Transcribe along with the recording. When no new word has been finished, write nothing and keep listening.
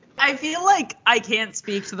I feel like I Can't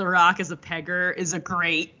Speak to The Rock as a Pegger is a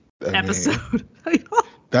great episode.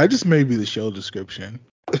 That just may be the show description.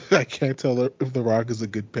 I can't tell if The Rock is a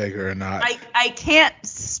good pegger or not. I can't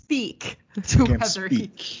speak to whether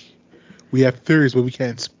We have theories, but we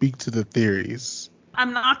can't speak to the theories.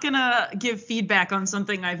 I'm not going to give feedback on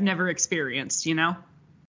something I've never experienced, you know?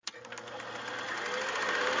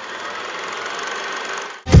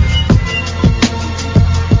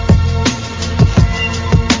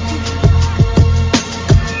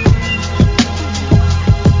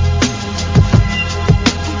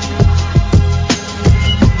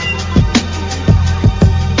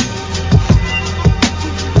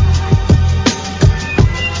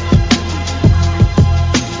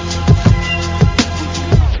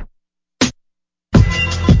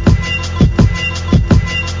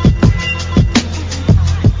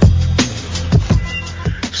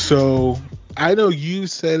 So I know you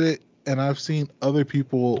said it, and I've seen other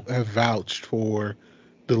people have vouched for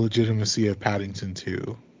the legitimacy of Paddington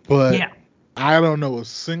 2. But yeah. I don't know a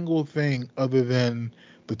single thing other than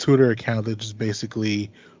the Twitter account that just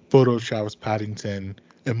basically photoshops Paddington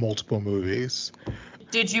in multiple movies.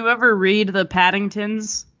 Did you ever read the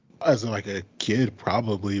Paddingtons? As like a kid,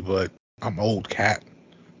 probably, but I'm old cat.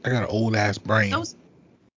 I got an old ass brain. Those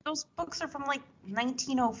books are from like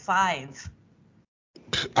 1905.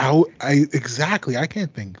 Exactly. I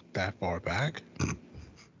can't think that far back.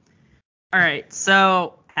 All right.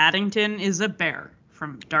 So Paddington is a bear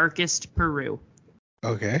from darkest Peru.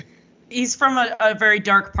 Okay. He's from a very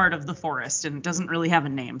dark part of the forest and doesn't really have a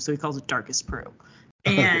name, so he calls it darkest Peru.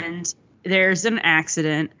 And there's an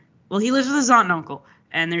accident. Well, he lives with his aunt and uncle,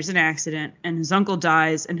 and there's an accident, and his uncle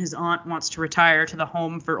dies, and his aunt wants to retire to the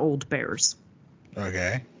home for old bears.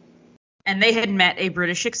 Okay. And they had met a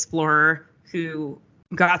British explorer who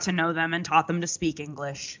got to know them and taught them to speak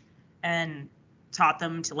English and taught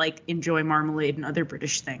them to like enjoy marmalade and other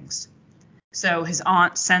British things. So his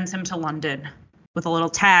aunt sends him to London with a little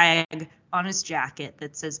tag on his jacket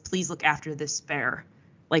that says, "Please look after this bear,"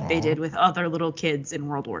 like they did with other little kids in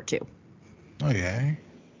World War II. Okay.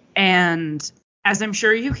 And as I'm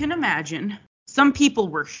sure you can imagine, some people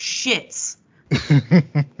were shits.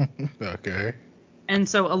 Okay. And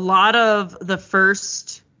so a lot of the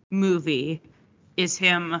first movie is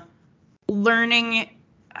him learning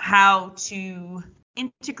how to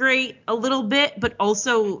integrate a little bit, but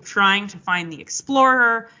also trying to find the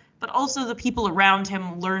explorer, but also the people around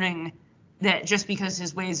him learning that just because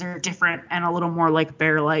his ways are different and a little more like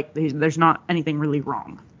bear-like, there's not anything really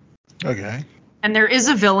wrong. Okay. And there is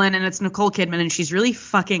a villain, and it's Nicole Kidman, and she's really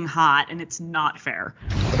fucking hot, and it's not fair.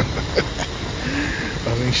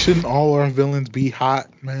 I mean, shouldn't all our villains be hot,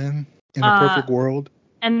 man? In a perfect world?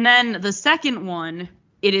 And then the second one,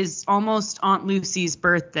 it is almost Aunt Lucy's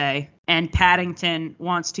birthday, and Paddington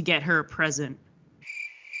wants to get her a present.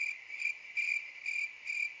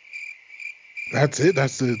 That's it?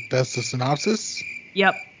 That's the synopsis?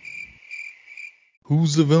 Yep.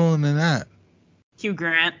 Who's the villain in that? Hugh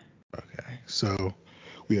Grant. Okay, so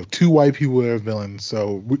we have two white people that are villains.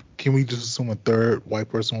 So can we just assume a third white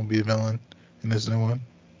person will be a villain in this new one?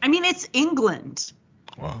 I mean, it's England.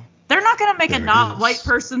 Well, they're not going to make a not white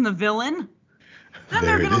person the villain. Then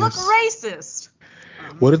they're going to look racist.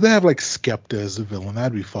 What if they have like Skepta as the villain?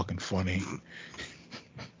 That'd be fucking funny.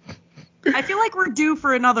 I feel like we're due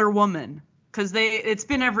for another woman because it's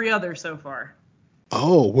been every other so far.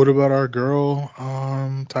 Oh, what about our girl,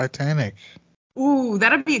 Titanic? Ooh,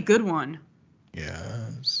 that'd be a good one.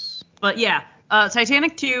 Yes. But yeah,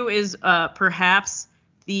 Titanic 2 is perhaps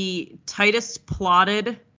the tightest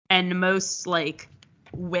plotted and most like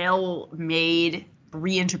well-made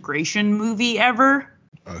reintegration movie ever.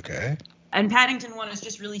 Okay. And Paddington 1 is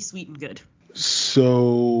just really sweet and good.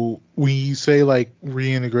 So when you say like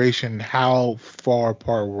reintegration, how far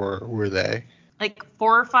apart were they? Like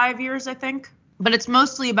 4 or 5 years, I think. But it's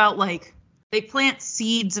mostly about like they plant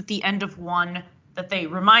seeds at the end of 1 that they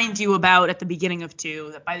remind you about at the beginning of 2,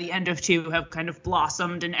 that by the end of 2 have kind of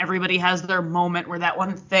blossomed, and everybody has their moment where that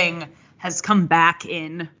one thing has come back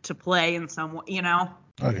in to play in some way, you know?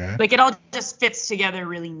 Okay. Like it all just fits together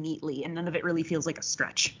really neatly, and none of it really feels like a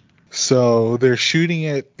stretch. So they're shooting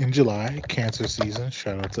it in July, cancer season.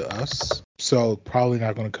 Shout out to us. So probably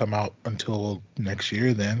not going to come out until next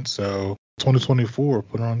year then. So 2024,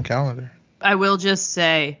 put it on the calendar. I will just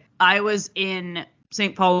say, I was in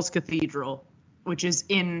St. Paul's Cathedral, which is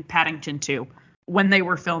in Paddington 2, when they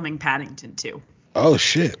were filming Paddington 2. Oh,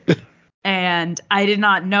 shit. And I did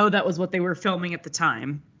not know that was what they were filming at the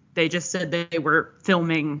time. They just said they were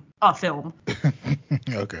filming a film.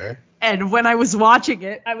 Okay. And when I was watching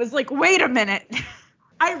it, I was like, wait a minute.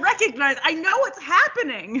 I know what's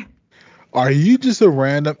happening. Are you just a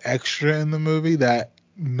random extra in the movie that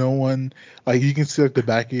no one, like, you can see like the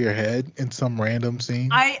back of your head in some random scene?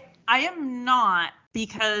 I am not,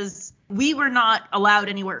 because we were not allowed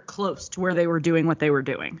anywhere close to where they were doing what they were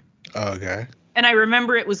doing. Okay. And I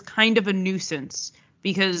remember it was kind of a nuisance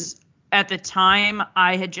because at the time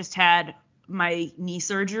I had just had my knee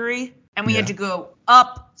surgery and we had to go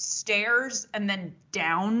upstairs and then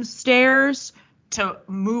downstairs to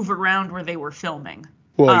move around where they were filming.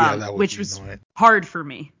 Well, yeah, that would which be was annoying. hard for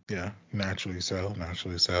me. Yeah, naturally so.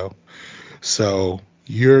 So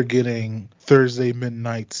you're getting Thursday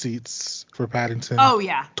midnight seats for Paddington. Oh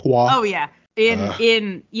yeah. Trois. Oh yeah.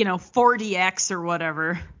 In 4DX or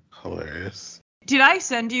whatever. Hilarious. Did I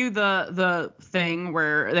send you the thing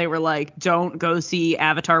where they were like, don't go see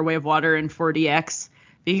Avatar Way of Water in 4DX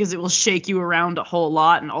because it will shake you around a whole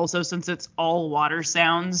lot, and also since it's all water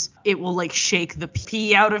sounds, it will like shake the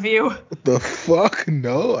pee out of you. What the fuck?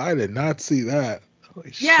 No, I did not see that.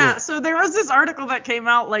 Holy Yeah, shit. so there was this article that came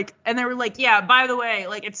out, like, and they were like, yeah, by the way,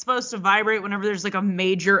 like, it's supposed to vibrate whenever there's like a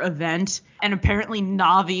major event, and apparently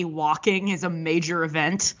Na'vi walking is a major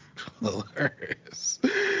event. Hilarious.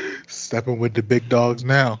 Stepping with the big dogs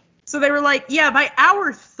now. So they were like, yeah, by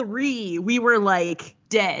hour 3, we were like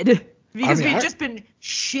dead because we had just been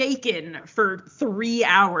shaken for 3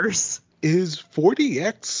 hours. Is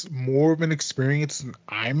 4DX more of an experience than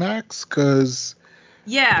IMAX? Because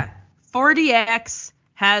yeah, 4DX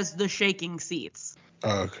has the shaking seats.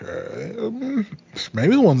 Okay,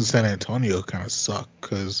 maybe the ones in San Antonio kind of suck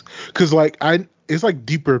because like it's like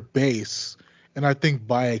deeper bass, and I think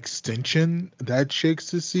by extension that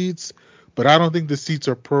shakes the seats, but I don't think the seats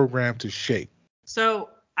are programmed to shake. So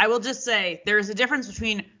I will just say there is a difference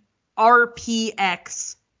between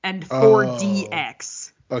RPX and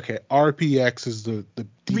 4DX. Okay, RPX is the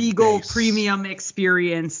Regal bass. Premium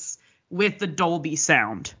Experience with the Dolby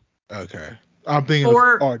sound. Okay. I'm thinking of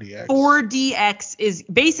RDX. 4DX is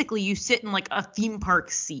basically you sit in like a theme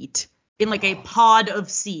park seat in like a pod of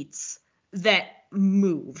seats that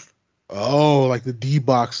move. Oh, like the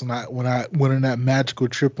D-Box when I went on that magical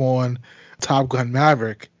trip on Top Gun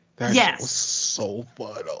Maverick. That shit was so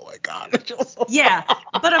fun. Oh my god. That shit was so fun.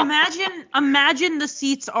 But imagine the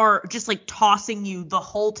seats are just like tossing you the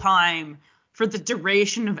whole time for the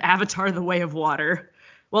duration of Avatar: The Way of Water,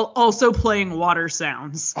 while also playing water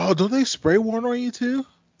sounds. Oh, don't they spray water on you too?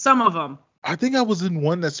 Some of them. I think I was in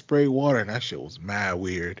one that sprayed water, and that shit was mad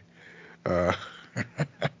weird. I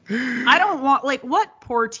don't want, like, what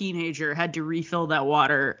poor teenager had to refill that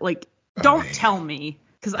water? Like, don't tell me,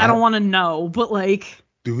 because I don't want to know, but like...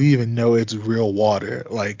 Do we even know it's real water?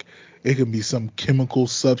 Like, it can be some chemical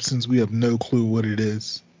substance. We have no clue what it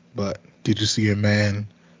is. But did you see a man,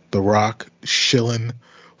 The Rock, shilling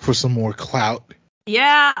for some more clout?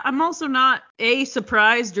 Yeah, I'm also not A,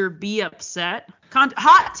 surprised, or B, upset.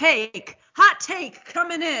 Hot take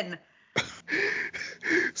coming in.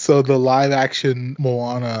 So the live action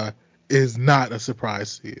Moana is not a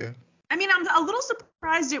surprise to you? I mean, I'm a little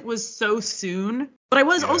surprised it was so soon, but I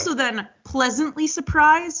was also then pleasantly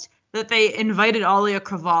surprised that they invited Alia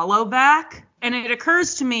Cavallo back. And it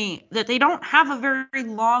occurs to me that they don't have a very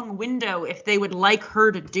long window if they would like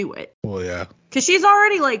her to do it. Well, yeah. Because she's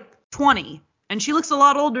already like 20, and she looks a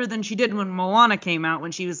lot older than she did when Moana came out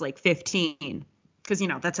when she was like 15. Because,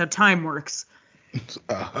 that's how time works.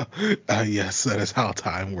 Yes, that is how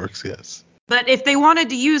time works, yes. But if they wanted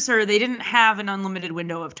to use her, they didn't have an unlimited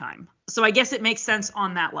window of time. So I guess it makes sense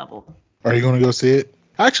on that level. Are you going to go see it?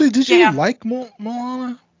 Actually, did you like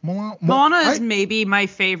Moana? Moana is maybe my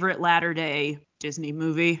favorite latter-day Disney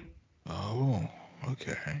movie. Oh,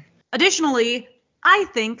 okay. Additionally, I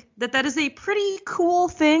think that is a pretty cool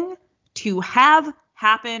thing to have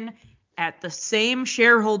happen at the same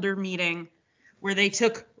shareholder meeting where they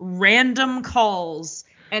took random calls,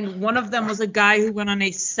 and one of them was a guy who went on a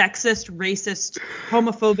sexist, racist,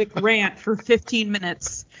 homophobic rant for 15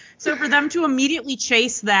 minutes. So for them to immediately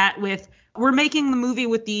chase that with, we're making the movie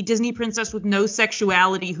with the Disney princess with no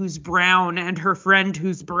sexuality who's brown and her friend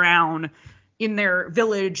who's brown in their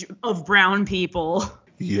village of brown people.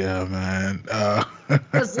 Yeah, man.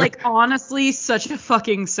 Was like honestly such a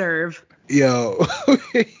fucking serve. Yo, how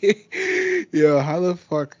the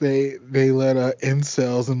fuck they let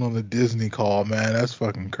incels in on the Disney call, man? That's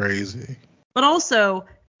fucking crazy. But also,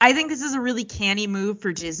 I think this is a really canny move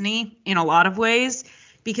for Disney in a lot of ways,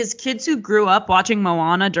 because kids who grew up watching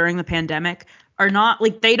Moana during the pandemic are not,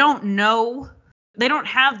 like, they don't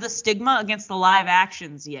have the stigma against the live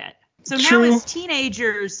actions yet. So now as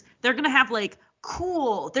teenagers, they're going to have like,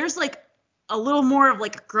 cool, there's like a little more of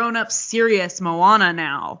like a grown-up serious Moana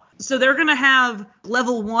now. So they're going to have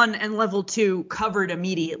level 1 and level 2 covered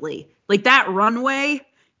immediately. Like that runway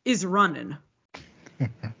is running.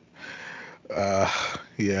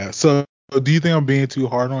 Yeah. So do you think I'm being too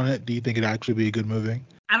hard on it? Do you think it'd actually be a good movie?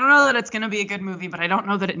 I don't know that it's going to be a good movie, but I don't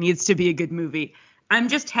know that it needs to be a good movie. I'm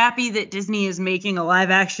just happy that Disney is making a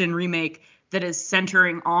live action remake that is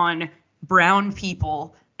centering on brown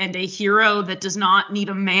people and a hero that does not need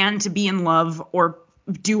a man to be in love or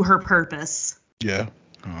do her purpose. Yeah.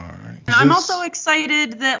 All right. And I'm also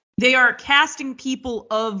excited that they are casting people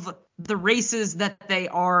of the races that they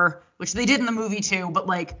are, which they did in the movie too, but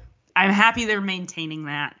like I'm happy they're maintaining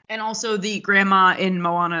that. And also the grandma in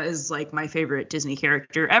Moana is like my favorite Disney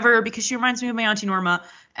character ever because she reminds me of my Auntie Norma.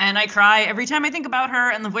 And I cry every time I think about her,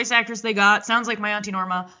 and the voice actress they got sounds like my Auntie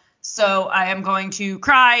Norma. So I am going to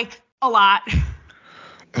cry a lot.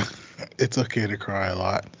 It's okay to cry a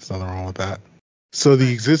lot. There's nothing wrong with that. So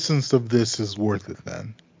the existence of this is worth it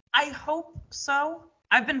then? I hope so.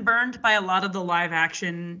 I've been burned by a lot of the live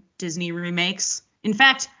action Disney remakes. In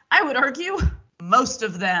fact, I would argue most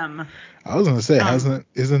of them. I was gonna say,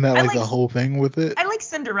 isn't that like the whole thing with it? I like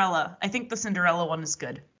Cinderella. I think the Cinderella one is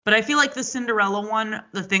good. But I feel like the Cinderella one,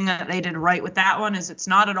 the thing that they did right with that one is it's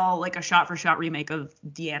not at all like a shot-for-shot remake of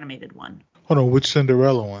the animated one. Hold on, which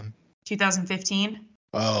Cinderella one? 2015.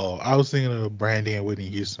 Oh, I was thinking of the Brandy and Whitney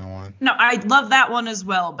Houston one. No, I love that one as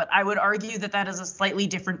well, but I would argue that that is a slightly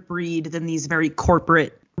different breed than these very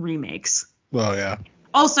corporate remakes. Well, yeah.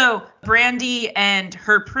 Also, Brandy and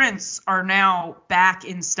her prince are now back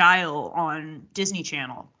in style on Disney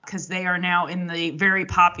Channel because they are now in the very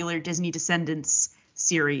popular Disney Descendants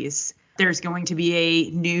series. There's going to be a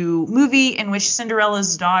new movie in which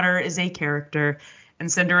Cinderella's daughter is a character,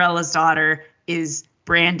 and Cinderella's daughter is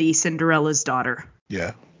Brandy, Cinderella's daughter.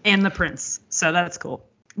 Yeah. And the prince. So that's cool.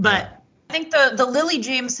 But yeah. I think the Lily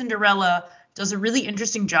James Cinderella does a really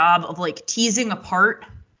interesting job of like teasing apart,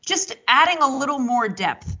 just adding a little more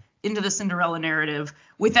depth into the Cinderella narrative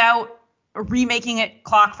without remaking it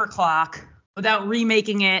clock for clock, without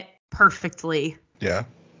remaking it perfectly. Yeah.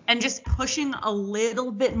 And just pushing a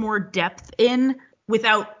little bit more depth in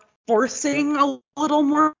without forcing a little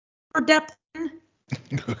more depth in.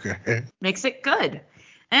 Okay. Makes it good.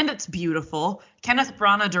 And it's beautiful. Kenneth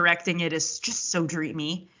Branagh directing it is just so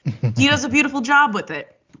dreamy. He does a beautiful job with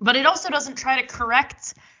it. But it also doesn't try to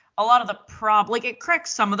correct a lot of the like it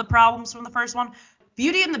corrects some of the problems from the first one.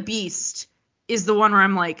 Beauty and the Beast is the one where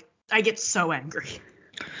I'm like, I get so angry.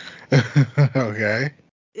 Okay.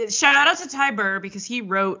 Shout out to Ty Burr because he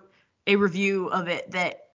wrote a review of it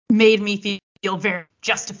that made me feel very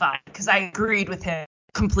justified because I agreed with him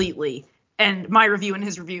completely. And my review and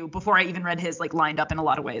his review before I even read his like lined up in a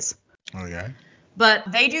lot of ways. Okay.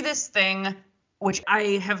 But they do this thing which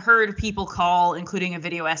I have heard people call, including a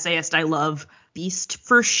video essayist I love, Beast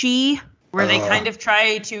for She, where they kind of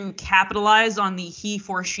try to capitalize on the he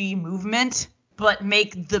for she movement, but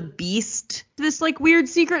make the Beast this like weird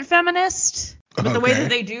secret feminist. But the way that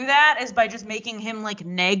they do that is by just making him like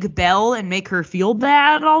neg Belle and make her feel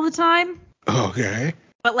bad all the time. Okay.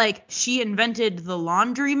 But like she invented the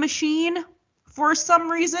laundry machine for some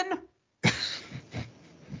reason.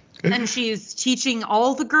 And she's teaching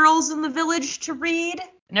all the girls in the village to read.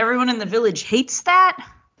 And everyone in the village hates that.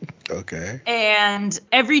 Okay. And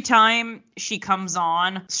every time she comes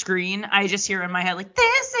on screen, I just hear in my head like,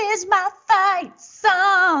 this is my fight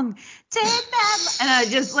song. Take that. And I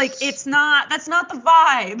just like, that's not the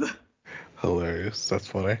vibe. Hilarious. That's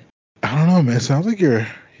funny. I don't know, man. It sounds like you're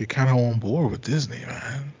kind of on board with Disney,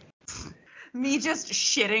 man. Me just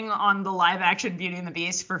shitting on the live action Beauty and the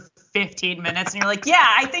Beast for 15 minutes, and you're like, yeah,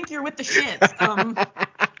 I think you're with the shits.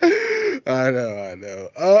 I know.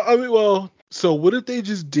 I mean, well, so what if they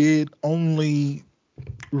just did only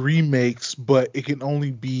remakes, but it can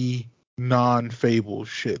only be non-Fable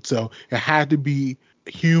shit? So it had to be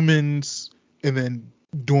humans and then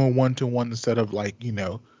doing one-to-one instead of like,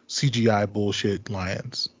 CGI bullshit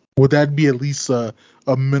lions. Would that be at least a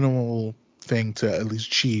minimal thing to at least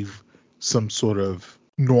achieve some sort of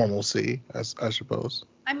normalcy, I suppose?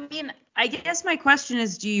 I mean, I guess my question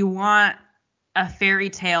is, do you want a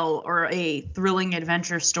fairy tale or a thrilling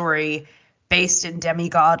adventure story based in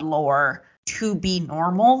demigod lore to be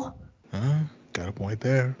normal? Got a point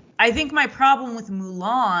there. I think my problem with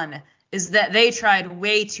Mulan is that they tried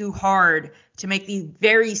way too hard to make the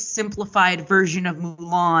very simplified version of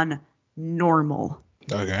Mulan normal.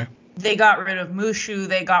 Okay. They got rid of Mushu,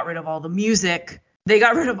 they got rid of all the music, they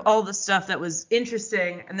got rid of all the stuff that was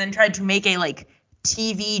interesting, and then tried to make a like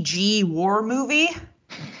TVG war movie.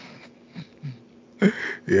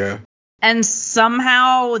 Yeah. And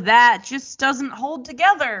somehow that just doesn't hold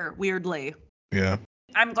together, weirdly. Yeah.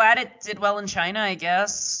 I'm glad it did well in China, I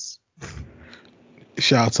guess.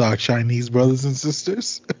 Shouts out Chinese brothers and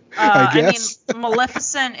sisters, I guess. I mean,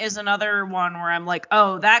 Maleficent is another one where I'm like,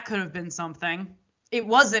 oh, that could have been something. It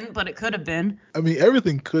wasn't, but it could have been. I mean,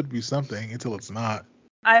 everything could be something until it's not.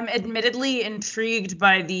 I'm admittedly intrigued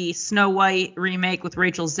by the Snow White remake with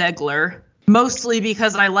Rachel Zegler, mostly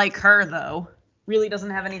because I like her, though. Really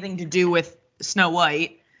doesn't have anything to do with Snow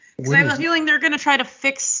White. Because I have a feeling they're going to try to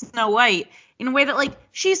fix Snow White in a way that, like,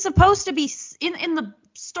 she's supposed to be, in the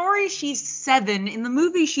story, she's 7. In the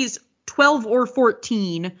movie, she's 12 or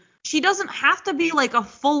 14. She doesn't have to be, like, a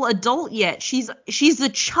full adult yet. She's a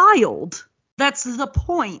child. That's the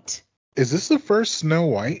point. Is this the first Snow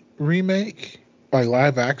White remake? Like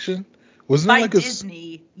live action? Wasn't By it like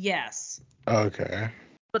Disney, yes. Okay.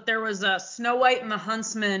 But there was Snow White and the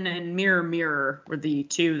Huntsman and Mirror Mirror were the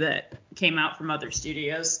 2 that came out from other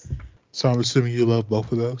studios. So I'm assuming you love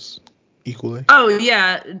both of those equally? Oh,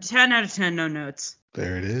 yeah. 10 out of 10, no notes.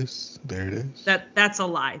 There it is. That's a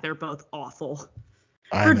lie. They're both awful.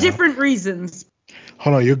 For different reasons.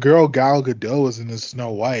 Hold on. Your girl Gal Gadot is in this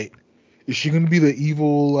Snow White. Is she going to be the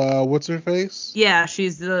evil, what's her face? Yeah,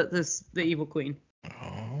 she's the evil queen.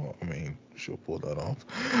 Oh, I mean, she'll pull that off.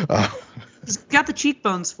 She's got the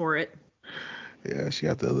cheekbones for it. Yeah, she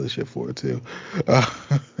got the other shit for it, too.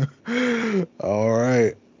 All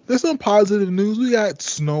right. There's some positive news. We got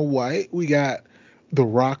Snow White. We got The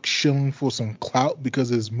Rock shilling for some clout because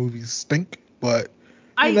his movies stink. But,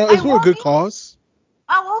 it's for a good cause.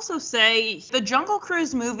 I'll also say the Jungle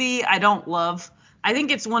Cruise movie I don't love. I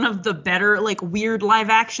think it's one of the better, like, weird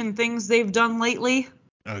live action things they've done lately.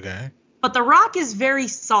 Okay. But The Rock is very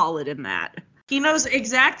solid in that. He knows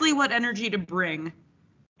exactly what energy to bring,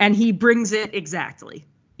 and he brings it exactly.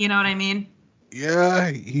 You know what I mean?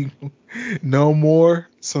 Yeah, no more,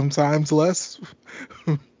 sometimes less.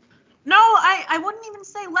 No, I wouldn't even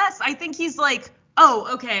say less. I think he's like,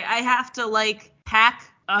 oh, okay, I have to, like, pack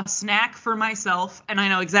a snack for myself, and I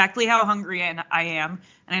know exactly how hungry I am,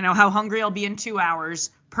 and I know how hungry I'll be in 2 hours.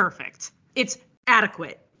 Perfect. It's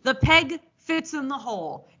adequate. The peg fits in the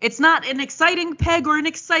hole. It's not an exciting peg or an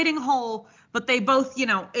exciting hole, but they both,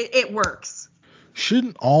 it works.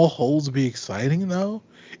 Shouldn't all holes be exciting, though?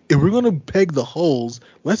 If we're going to peg the holes,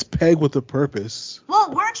 let's peg with a purpose.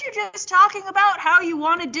 Well, weren't you just talking about how you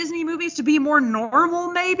wanted Disney movies to be more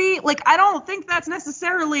normal, maybe? Like, I don't think that's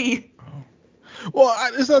necessarily... Well,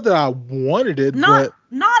 it's not that I wanted it, but...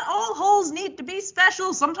 Not all holes need to be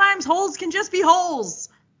special. Sometimes holes can just be holes.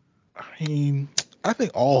 I mean, I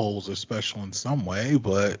think all holes are special in some way,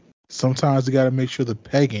 but sometimes you got to make sure the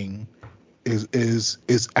pegging is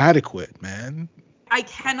adequate, man. I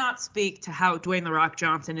cannot speak to how Dwayne The Rock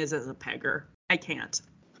Johnson is as a pegger. I can't.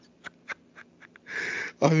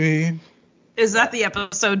 I mean... Is that the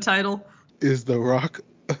episode title? Is The Rock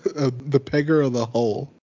the pegger of the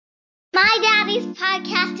hole? My daddy's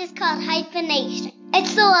podcast is called Hyphenation.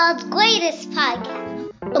 It's the world's greatest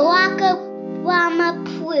podcast. Barack Obama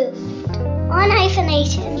proved. On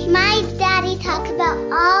Hyphenation, my daddy talks about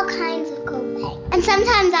all kinds of cool things. And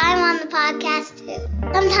sometimes I'm on the podcast too.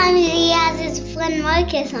 Sometimes he has his friend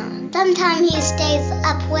Marcus on. Sometimes he stays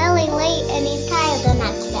up really late and he's tired the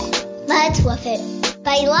next day. But it's worth it.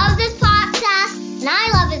 But he loves this podcast and I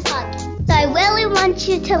love his podcast. So I really want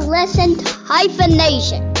you to listen to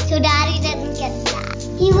Hyphenation so Daddy doesn't get sad.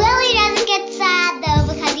 He really doesn't get sad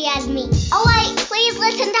though because he has me. Alright, please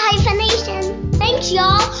listen to Hyphenation. Thanks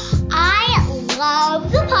y'all. I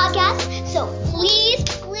love the podcast, so please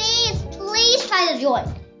try to join.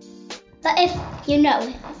 But if you know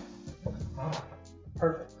him. Oh,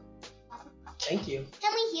 perfect. Thank you.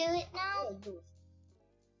 Can we hear it now?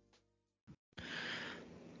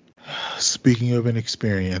 Speaking of an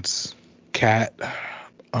experience, Kat,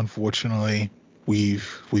 unfortunately,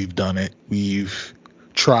 we've done it. We've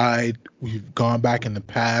tried. We've gone back in the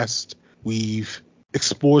past. We've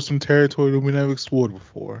explored some territory that we never explored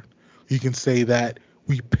before. You can say that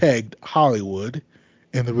we pegged Hollywood,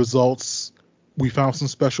 and the results, we found some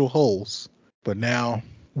special holes. But now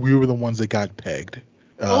we were the ones that got pegged.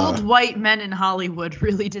 Old white men in Hollywood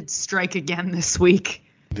really did strike again this week.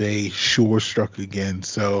 They sure struck again.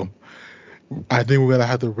 So I think we're going to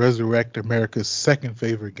have to resurrect America's second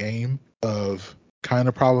favorite game of kind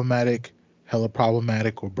of problematic, hella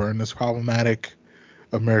problematic, or burn this problematic.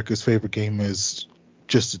 America's favorite game is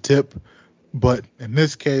just a tip. But in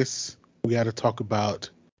this case, we got to talk about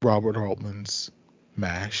Robert Altman's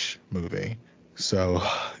MASH movie. So,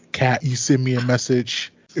 Kat, you sent me a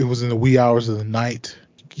message. It was in the wee hours of the night.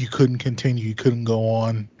 You couldn't continue. You couldn't go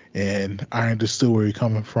on. And I understood where you're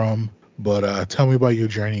coming from. But tell me about your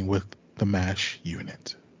journey with the MASH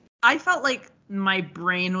unit. I felt like my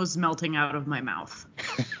brain was melting out of my mouth.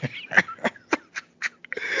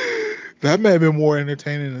 That may have been more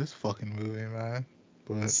entertaining than this fucking movie, man.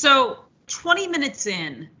 But So 20 minutes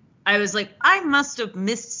in, I was like, I must have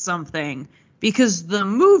missed something because the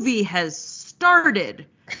movie has started,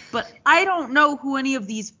 but I don't know who any of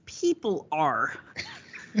these people are.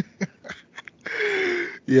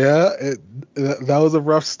 yeah, that was a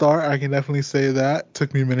rough start. I can definitely say that.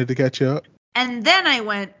 Took me a minute to catch up. And then I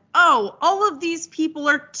went, oh, all of these people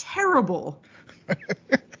are terrible.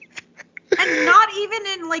 And not even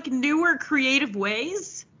in like newer creative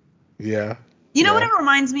ways. Yeah. You know what it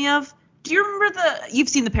reminds me of? Do you remember you've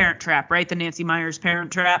seen The Parent Trap, right? The Nancy Meyers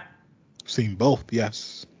Parent Trap? Seen both,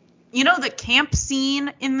 yes. You know the camp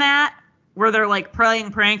scene in that where they're like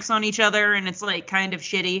playing pranks on each other and it's like kind of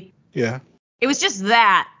shitty? Yeah. It was just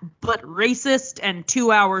that, but racist and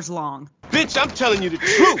 2 hours long. Bitch, I'm telling you the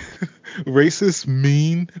truth. Racist,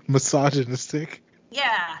 mean, misogynistic.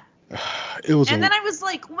 Yeah. It was. And then I was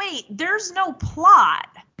like, wait, there's no plot.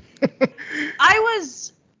 I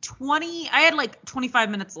had like 25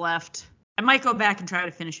 minutes left. I might go back and try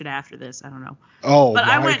to finish it after this. I don't know. Oh, but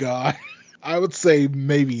my God. I would say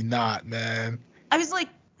maybe not, man. I was like,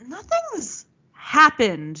 nothing's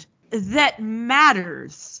happened that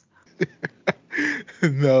matters.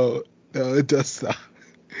 No, it does not.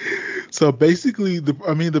 So basically,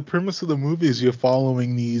 the premise of the movie is you're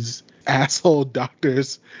following these asshole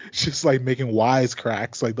doctors just like making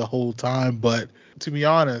wisecracks like the whole time. But to be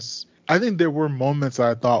honest, I think there were moments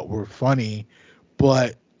I thought were funny,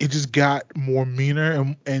 but it just got more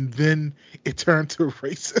meaner and then it turned to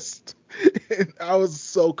racist. And I was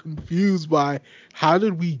so confused by how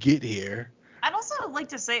did we get here? I'd also like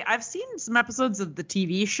to say I've seen some episodes of the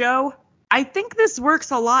TV show. I think this works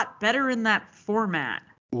a lot better in that format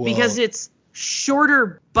because it's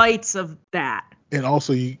shorter bites of that. And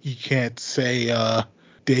also you can't say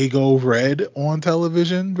Dago Red on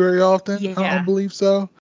television very often. Yeah. I don't believe so.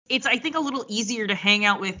 It's, I think, a little easier to hang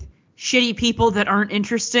out with shitty people that aren't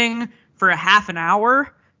interesting for a half an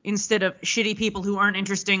hour instead of shitty people who aren't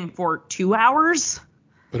interesting for 2 hours.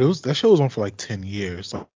 But that show was on for like 10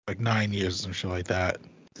 years, like 9 years or some shit like that.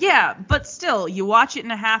 Yeah, but still, you watch it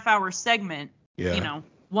in a half-hour segment, Yeah.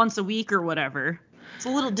 Once a week or whatever. It's a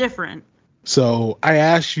little different. So I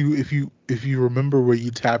asked you if you remember where you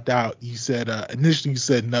tapped out. You said initially you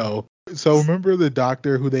said no. So remember the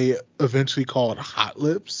doctor who they eventually called Hot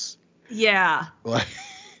Lips? Yeah. Like,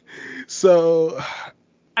 so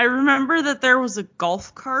I remember that there was a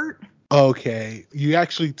golf cart. Okay, you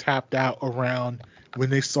actually tapped out around when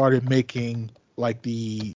they started making like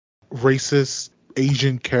the racist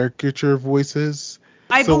Asian caricature voices.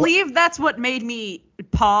 I believe that's what made me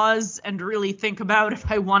pause and really think about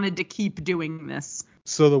if I wanted to keep doing this.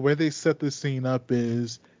 So the way they set this scene up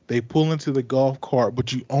is they pull into the golf cart,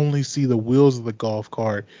 but you only see the wheels of the golf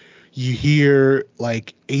cart. You hear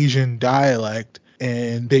like Asian dialect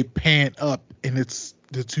and they pan up and it's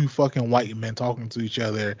the two fucking white men talking to each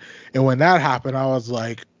other. And when that happened, I was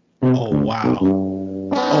like, oh, wow. Oh,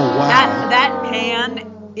 wow. That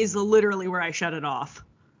pan is literally where I shut it off.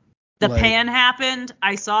 The pan happened.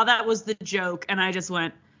 I saw that was the joke, and I just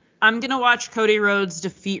went, I'm going to watch Cody Rhodes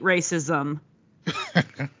defeat racism.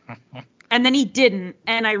 And then he didn't,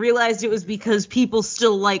 and I realized it was because people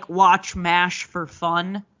still, watch MASH for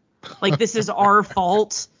fun. Like, this is our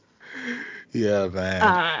fault. Yeah,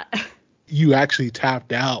 man. You actually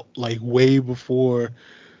tapped out, way before.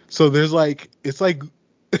 So there's, it's like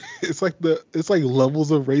levels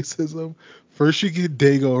of racism. First you get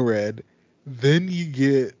Dago Red, then you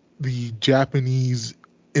get the Japanese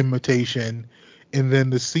imitation, and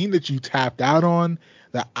then the scene that you tapped out on,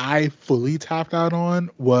 that I fully tapped out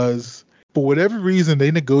on, was for whatever reason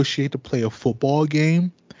they negotiate to play a football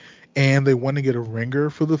game, and they want to get a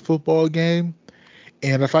ringer for the football game.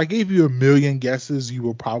 And if I gave you a million guesses, you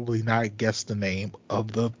will probably not guess the name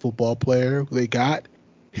of the football player they got.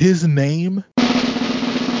 His name,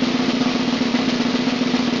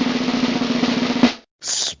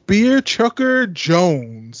 Spear Chucker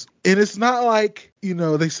Jones. And it's not like,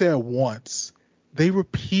 they say it once. They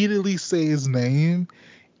repeatedly say his name,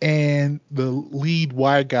 and the lead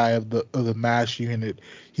white guy of the MASH unit,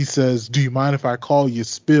 he says, "Do you mind if I call you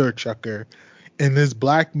Spear Chucker?" And this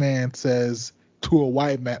black man says to a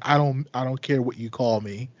white man, I don't care what you call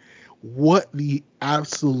me. What the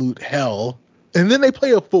absolute hell? And then they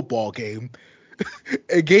play a football game.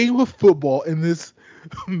 A game of football in this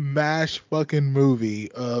MASH fucking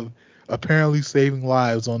movie of apparently saving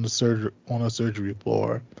lives on a surgery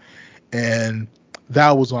floor. And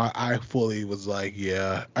that was when I fully was like,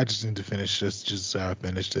 yeah, I just need to finish this. Just so I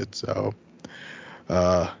finished it. So,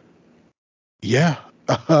 yeah,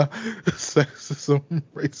 sexism,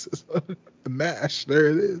 racism, MASH. There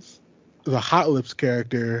it is. The Hot Lips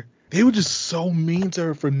character, they were just so mean to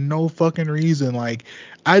her for no fucking reason. Like,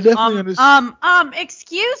 I definitely understand.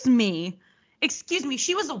 Excuse me.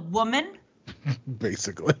 She was a woman.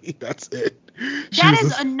 Basically, that's it. That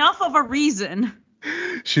is enough of a reason.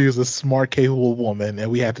 She was a smart, capable woman,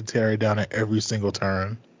 and we had to tear her down at every single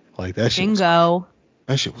turn. Like, that shit. Bingo.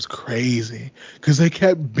 That shit was crazy. Because they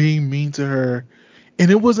kept being mean to her.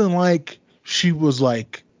 And it wasn't like she was,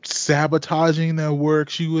 like, sabotaging their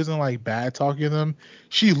work. She wasn't, like, bad talking to them.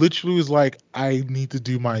 She literally was like, I need to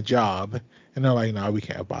do my job. And they're like, nah, we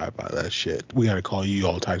can't abide by that shit. We got to call you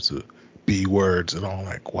all types of B words and all,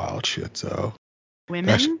 like, wild shit. So.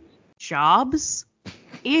 Women? Jobs?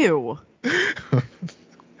 Ew.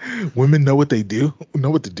 Women know what they do?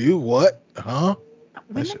 Know what to do? What? Huh?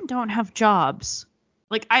 Women don't have jobs.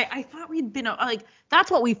 Like, I thought we'd been, like,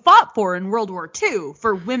 that's what we fought for in World War II,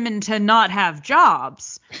 for women to not have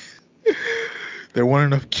jobs. There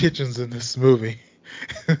weren't enough kitchens in this movie.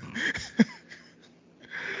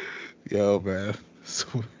 Yo, man.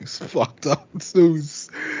 It's fucked up. And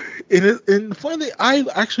funny, I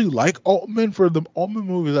actually like Altman. For the Altman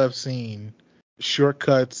movies I've seen,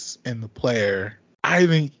 Shortcuts and The Player, I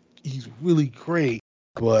think he's really great,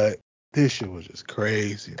 but this shit was just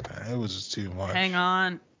crazy, man. It was just too much. Hang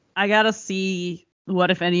on. I gotta see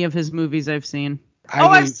what, if any, of his movies I've seen.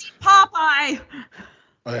 I've seen Popeye!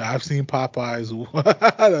 Oh, yeah, I've seen Popeye as well.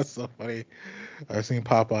 That's so funny. I've seen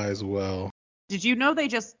Popeye as well. Did you know they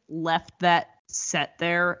just left that set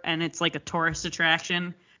there and it's like a tourist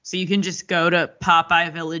attraction? So you can just go to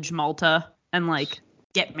Popeye Village, Malta, and like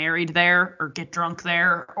get married there or get drunk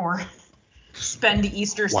there or spend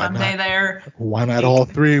Easter Sunday there. Why not all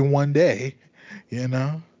three in one day? You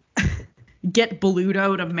know? Get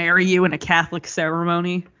Bluto to marry you in a Catholic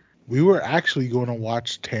ceremony. We were actually going to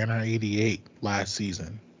watch Tanner 88 last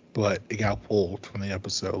season, but it got pulled from the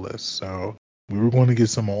episode list. So we were going to get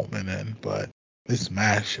some Altman in, but this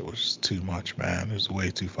MASH shit was just too much, man. It was way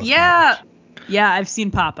too fucking much. Yeah, I've seen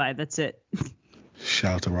Popeye. That's it.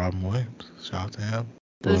 Shout out to Robin Williams. Shout out to him.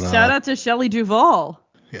 But, shout out to Shelley Duvall.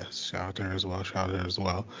 Yes, shout out to her as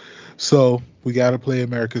well. So we got to play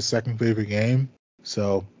America's second favorite game.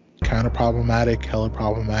 So kind of problematic, hella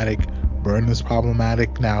problematic. Burn is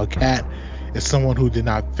problematic. Now, Kat is someone who did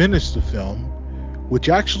not finish the film, which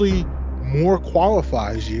actually more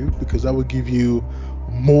qualifies you because that would give you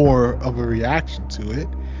more of a reaction to it.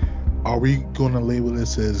 Are we going to label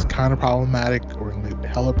this as kind of problematic, or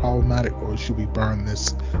hella problematic, or should we burn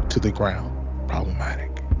this to the ground?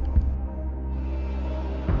 Problematic.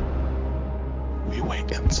 We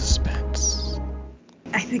wait in suspense.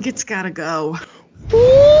 I think it's gotta go.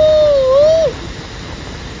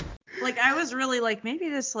 Like, I was really like, maybe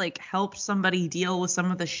this like helped somebody deal with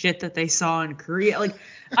some of the shit that they saw in Korea. Like,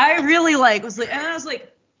 I really was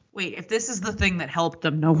like, wait, if this is the thing that helped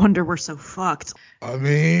them, no wonder we're so fucked. I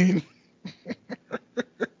mean,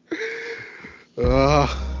 now,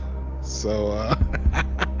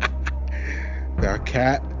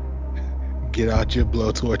 Kat, get out your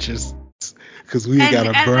blowtorches, because we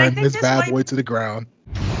gotta burn this bad boy to the ground.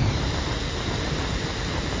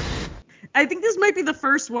 I think this might be the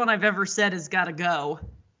first one I've ever said has gotta go.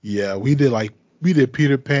 Yeah, we did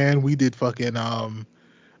Peter Pan, we did fucking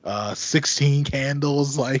 16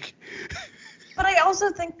 Candles, like. But I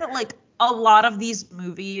also think that like a lot of these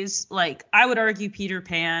movies, like I would argue Peter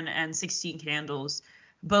Pan and 16 Candles,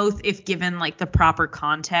 both if given like the proper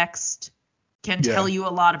context, can tell you a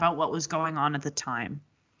lot about what was going on at the time.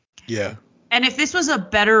 Yeah. And if this was a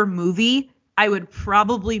better movie, I would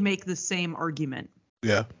probably make the same argument.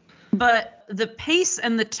 Yeah. But the pace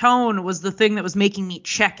and the tone was the thing that was making me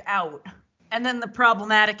check out. And then the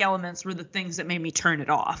problematic elements were the things that made me turn it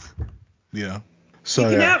off. Yeah. So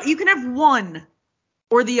you can have one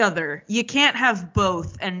or the other. You can't have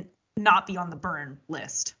both and not be on the burn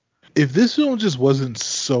list. If this film just wasn't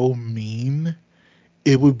so mean,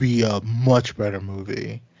 it would be a much better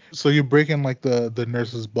movie. So you're breaking like the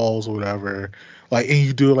nurse's balls or whatever, like, and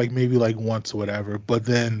you do it like maybe like once or whatever, but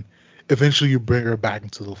then eventually you bring her back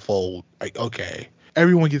into the fold. Like, okay,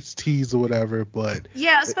 everyone gets teased or whatever, but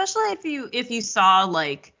yeah, especially if you saw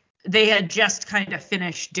like they had just kind of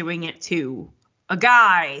finished doing it to a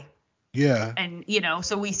guy. Yeah. And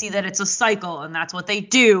so we see that it's a cycle and that's what they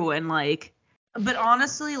do, and like, but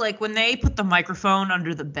honestly, like when they put the microphone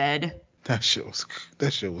under the bed, that shit was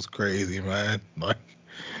crazy, man. Like,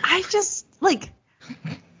 I just like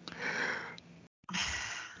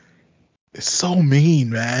It's so mean,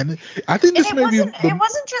 man. I think this may be it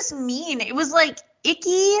wasn't just mean. It was like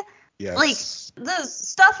icky. Yes. Like the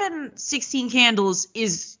stuff in 16 Candles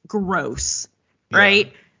is gross, right?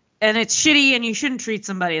 Yeah. And it's shitty, and you shouldn't treat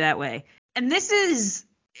somebody that way. And this is,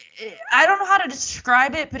 I don't know how to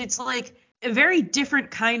describe it, but it's like a very different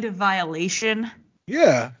kind of violation.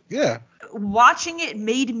 Yeah. Watching it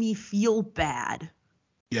made me feel bad.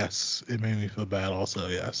 Yes, it made me feel bad also,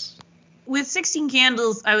 yes. With 16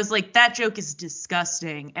 Candles, I was like, that joke is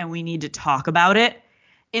disgusting, and we need to talk about it.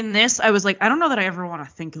 In this, I was like, I don't know that I ever want to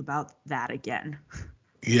think about that again.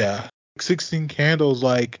 Yeah. 16 Candles,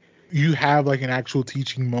 like, you have like an actual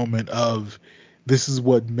teaching moment of this is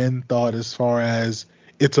what men thought as far as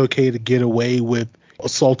it's okay to get away with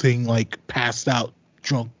assaulting like passed out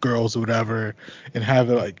drunk girls or whatever, and have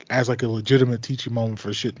it like as like a legitimate teaching moment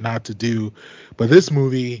for shit not to do. But this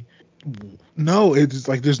movie, no, it's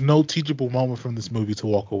like there's no teachable moment from this movie to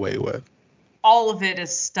walk away with. All of it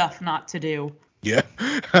is stuff not to do. Yeah.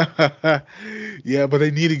 Yeah, but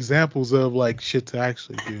they need examples of like shit to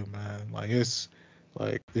actually do, man. Like it's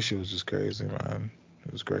like this shit was just crazy, man.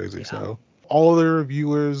 It was crazy. Yeah. So all the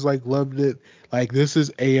reviewers like loved it. Like this is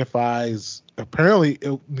AFI's apparently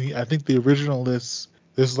I think the original list,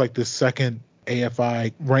 this is like the second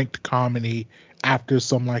AFI ranked comedy after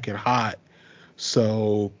Some Like It Hot.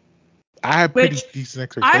 So I have pretty decent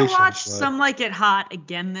expectations. I watched Some Like It Hot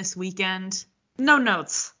again this weekend. No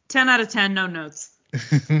notes. 10 out of 10, no notes.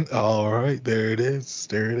 All right, there it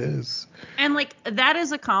is. And like that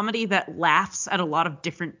is a comedy that laughs at a lot of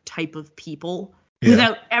different type of people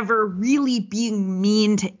without ever really being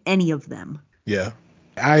mean to any of them. Yeah.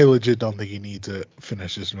 I legit don't think you need to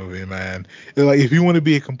finish this movie, man. Like if you want to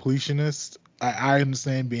be a completionist, I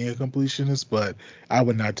understand being a completionist, but I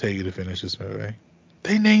would not tell you to finish this movie.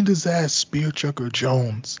 They named his ass Spear Chucker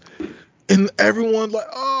Jones. And everyone's like,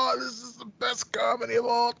 oh, this is the best comedy of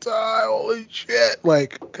all time. Holy shit.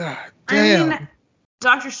 Like, god damn. I mean,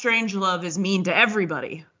 Dr. Strangelove is mean to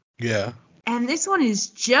everybody. Yeah. And this one is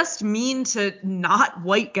just mean to not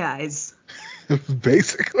white guys.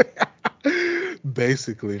 Basically.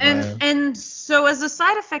 Man. And so as a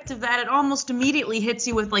side effect of that, it almost immediately hits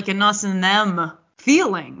you with like an us and them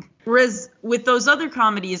feeling. Whereas with those other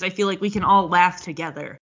comedies, I feel like we can all laugh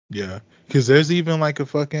together. Yeah, because there's even like a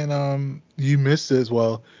fucking you missed it as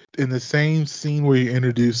well in the same scene where you're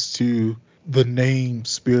introduced to the name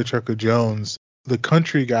Spear Chucker Jones. The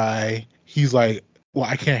country guy, he's like, well,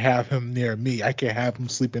 I can't have him near me. I can't have him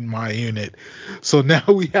sleep in my unit. So now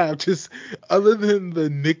we have just, other than the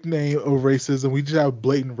nickname of racism, we just have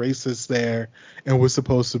blatant racists there, and we're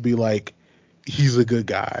supposed to be like, he's a good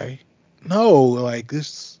guy. No, like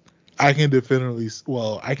this, I can't definitively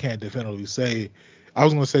say. I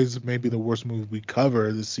was going to say this is maybe the worst movie we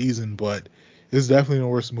cover this season, but it's definitely the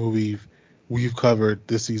worst movie we've covered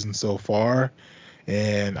this season so far.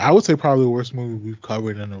 And I would say probably the worst movie we've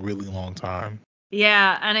covered in a really long time.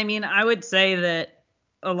 Yeah, and I mean, I would say that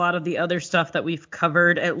a lot of the other stuff that we've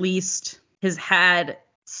covered at least has had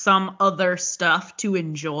some other stuff to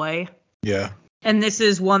enjoy. Yeah. And this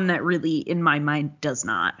is one that really, in my mind, does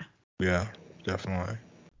not. Yeah, definitely.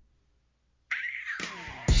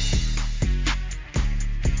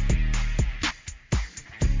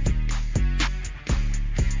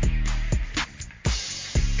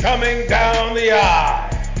 Coming down the aisle,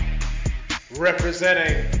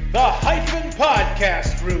 representing the Hyphen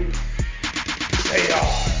Podcast Group, they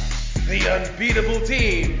are the unbeatable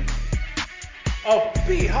team of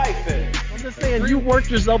B Hyphen. I'm just saying, you worked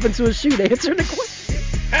yourself into a shoe to answer the question.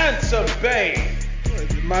 Handsome Bane.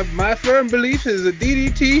 My firm belief is that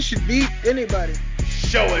DDT should beat anybody.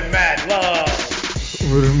 Showing mad love.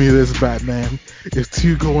 Riddle me this, Batman. If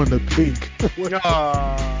two go in the pink.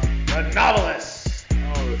 The novelist.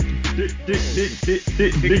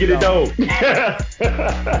 Diggity dope. And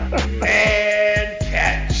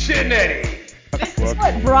Cat Chinetti. This is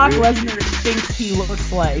what Brock Lesnar thinks he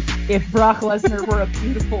looks like if Brock Lesnar were a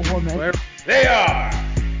beautiful woman. They are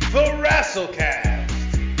the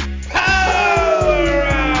Wrestlecast Power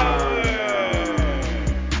Hour.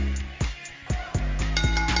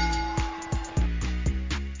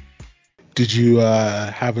 Did you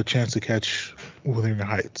have a chance to catch Wuthering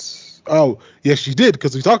Heights? Oh, yes, you did,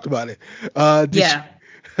 because we talked about it.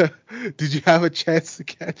 Did you have a chance to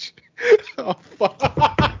catch? Oh, fuck.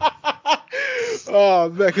 Oh,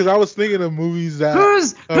 man, because I was thinking of movies that...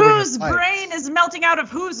 Whose brain is melting out of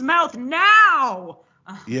whose mouth now?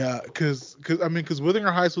 Yeah, because Wuthering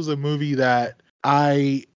Heights was a movie that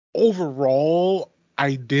overall,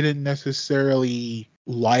 I didn't necessarily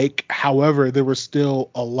like. However, there were still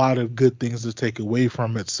a lot of good things to take away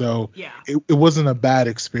from it. So it wasn't a bad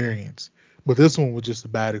experience. But this one was just a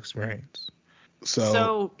bad experience.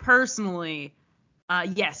 So personally,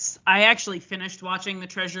 yes, I actually finished watching The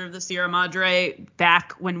Treasure of the Sierra Madre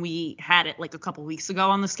back when we had it like a couple weeks ago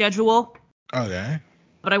on the schedule. Okay.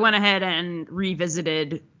 But I went ahead and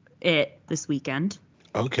revisited it this weekend.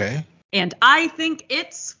 Okay. And I think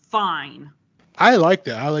it's fine. I like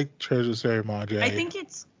that. I like Treasure of the Sierra Madre. I think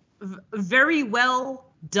it's very well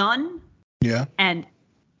done. Yeah. And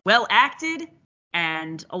well acted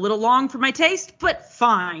and a little long for my taste, but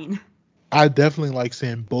fine. I definitely like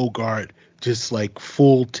seeing Bogart just like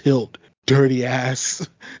full tilt, dirty ass.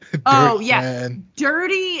 Man.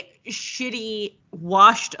 Dirty, shitty,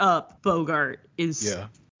 washed up Bogart is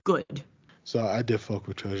good. So I did fuck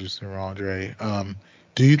with Treasure of the Sierra Madre.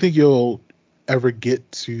 Do you think you'll ever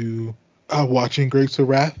get to watching Grapes of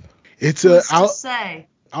Wrath?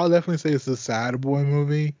 I'll definitely say it's a sad boy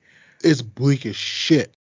movie. It's bleak as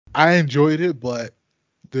shit. I enjoyed it, but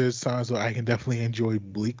there's times where I can definitely enjoy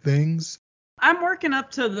bleak things. I'm working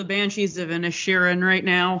up to the Banshees of Inisherin right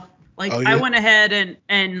now. Like, yeah? I went ahead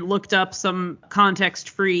and looked up some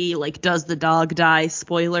context-free, like, does the dog die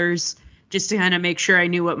spoilers, just to kind of make sure I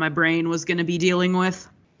knew what my brain was going to be dealing with.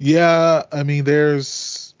 Yeah, I mean,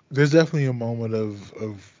 there's definitely a moment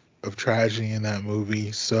of tragedy in that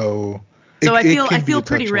movie, so I feel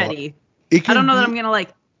pretty ready. I don't know that I'm gonna like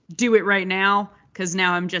do it right now because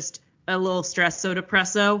now I'm just a little stresso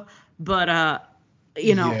depresso, but I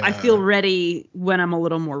feel ready when I'm a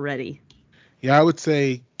little more ready. Yeah, I would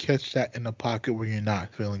say catch that in the pocket where you're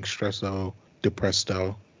not feeling stresso,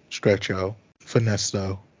 depresso, stretcho,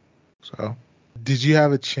 finesto. So, did you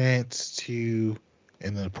have a chance to,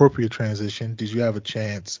 in an appropriate transition, did you have a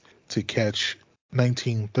chance to catch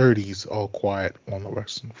 1930s All Quiet on the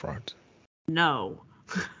Western Front? No.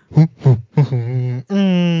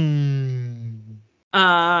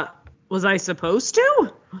 Was I supposed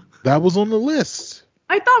to? That was on the list.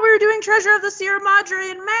 I thought we were doing Treasure of the Sierra Madre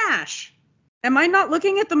and MASH. Am I not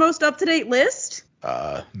looking at the most up-to-date list?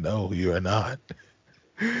 No, you are not.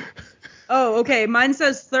 Oh, okay. Mine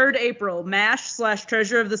says 3rd April, MASH /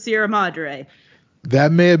 Treasure of the Sierra Madre.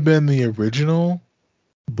 That may have been the original,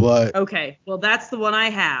 but... Okay, well, that's the one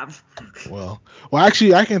I have. Well,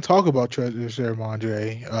 actually, I can talk about Treasure of the Sierra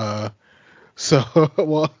Madre. Well...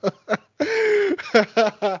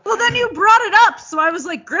 Well, then you brought it up, so I was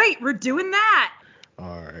like, great, we're doing that.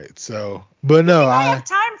 All right, so... But no, I have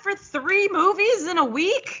time for 3 movies in a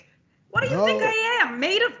week? What do you think I am?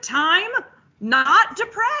 Made of time? Not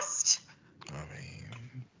depressed? I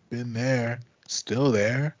mean, been there, still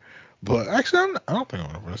there. But actually, I don't think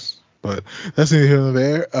I'm depressed. But that's neither here nor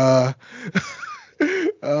there.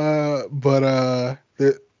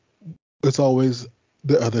 It's always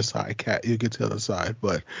the other side, Cat. You get to the other side,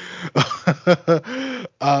 but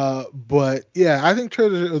yeah, I think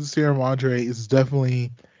Treasure of the Sierra Madre is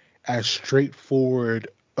definitely as straightforward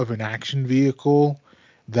of an action vehicle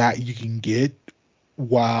that you can get,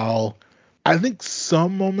 while I think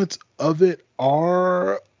some moments of it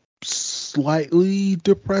are slightly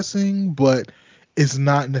depressing, but it's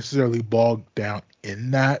not necessarily bogged down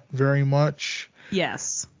in that very much.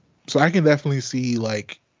 Yes. So I can definitely see,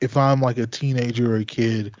 like, if I'm like a teenager or a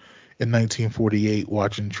kid in 1948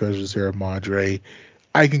 watching Treasure of the Sierra Madre,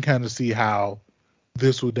 I can kind of see how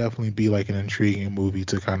this would definitely be like an intriguing movie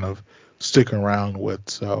to kind of stick around with.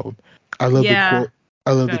 So I love the quote.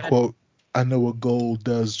 I love the quote. I know what gold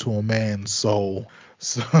does to a man's soul.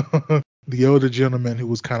 So the older gentleman who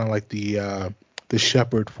was kind of like the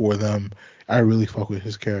shepherd for them, I really fuck with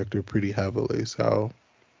his character pretty heavily. So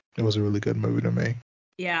it was a really good movie to me.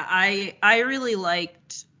 Yeah, I really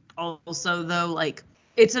liked also, though, like,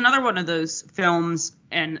 it's another one of those films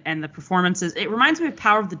and the performances. It reminds me of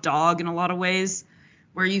Power of the Dog in a lot of ways,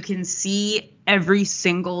 where you can see every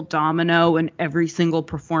single domino and every single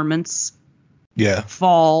performance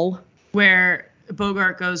fall, where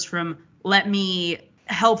Bogart goes from, let me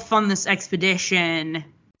help fund this expedition,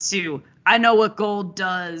 to I know what gold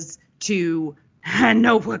does, to I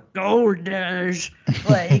know what gold does.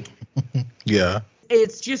 Like, yeah.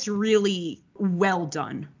 It's just really well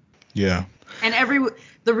done. Yeah. And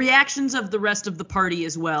the reactions of the rest of the party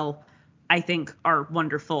as well, I think, are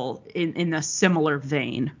wonderful in a similar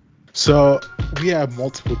vein. So we have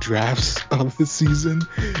multiple drafts of the season,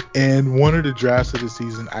 and one of the drafts of the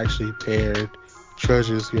season actually paired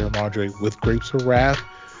Treasure of the Sierra Madre with Grapes of Wrath,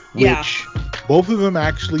 which both of them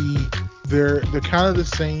actually, they're kind of the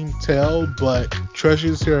same tale, but Treasure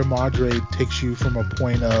of the Sierra Madre takes you from a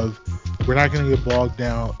point of, we're not going to get bogged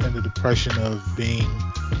down in the depression of being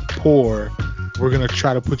poor. We're going to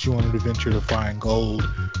try to put you on an adventure to find gold.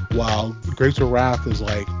 While Grapes of Wrath is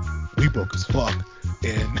like, we broke as fuck,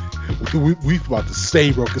 and we about to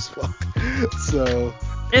stay broke as fuck. So,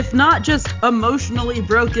 if not just emotionally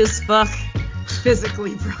broke as fuck,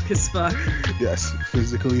 physically broke as fuck. Yes,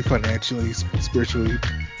 physically, financially, spiritually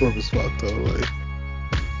broke as fuck, totally.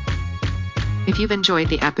 If you've enjoyed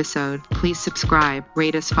the episode, please subscribe,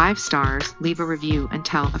 rate us 5 stars, leave a review, and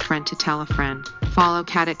tell a friend to tell a friend. Follow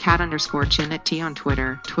Cat at cat_chin@t on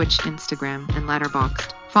Twitter, Twitch, Instagram, and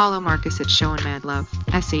Letterboxd. Follow Marcus at Show and Mad Love,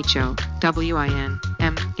 SHOWINMADLOV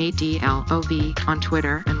on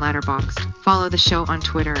Twitter and Letterboxd. Follow the show on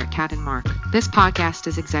Twitter at Cat and Mark. This podcast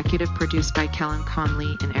is executive produced by Kellen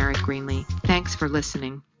Conley and Eric Greenlee. Thanks for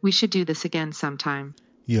listening. We should do this again sometime.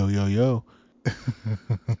 Yo, yo, yo.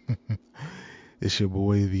 It's your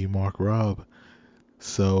boy, the Mark Rob.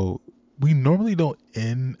 So, we normally don't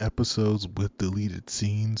end episodes with deleted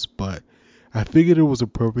scenes, but I figured it was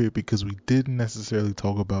appropriate because we didn't necessarily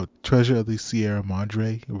talk about Treasure of the Sierra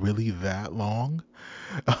Madre really that long.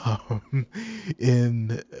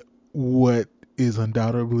 In what is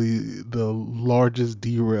undoubtedly the largest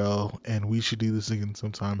derail, and we should do this again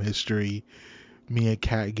sometime, history. Me and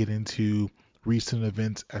Kat get into recent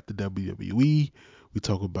events at the WWE. We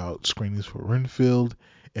talk about screenings for Renfield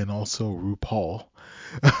and also RuPaul.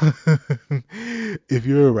 If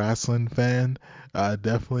you're a wrestling fan,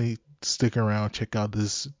 definitely stick around. Check out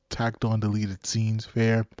this tacked on deleted scenes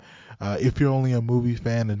fair. If you're only a movie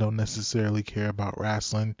fan and don't necessarily care about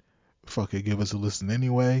wrestling, fuck it, give us a listen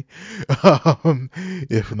anyway.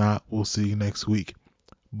 If not, we'll see you next week.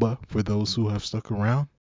 But for those who have stuck around,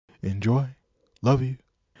 enjoy. Love you.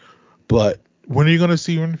 But when are you gonna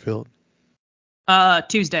see Renfield?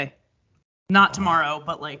 Tuesday. Not tomorrow,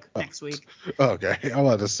 but like next week. Okay, I'm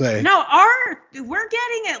about to say. No, we're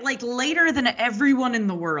getting it like later than everyone in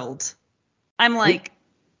the world. I'm like,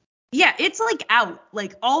 yeah, it's like out.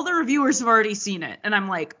 Like all the reviewers have already seen it, and I'm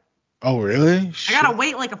like, oh really? I gotta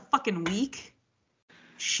wait like a fucking week.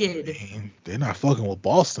 Shit. Man, they're not fucking with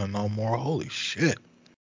Boston no more. Holy shit.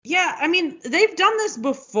 Yeah, I mean they've done this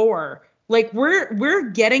before. Like we're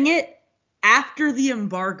getting it after the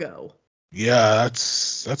embargo. Yeah,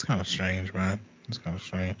 that's kind of strange, man. It's kind of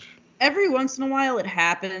strange. Every once in a while it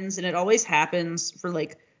happens, and it always happens for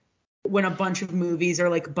like when a bunch of movies are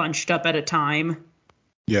like bunched up at a time.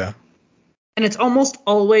 Yeah. And it's almost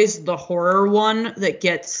always the horror one that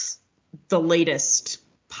gets the latest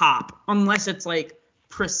pop, unless it's like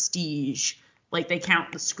Prestige. Like they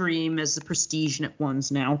count the Scream as the Prestige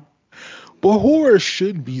ones now. But horror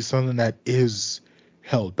should be something that is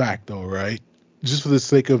held back though, right? Just for the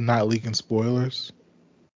sake of not leaking spoilers?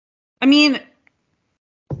 I mean,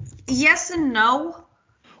 yes and no.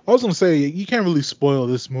 I was going to say, you can't really spoil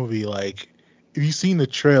this movie. Like, if you've seen the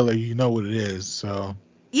trailer, you know what it is, so.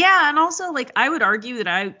 Yeah, and also, like, I would argue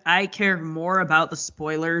that I care more about the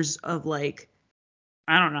spoilers of, like,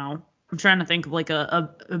 I don't know. I'm trying to think of, like, a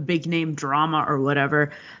big name drama or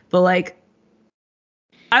whatever. But, like,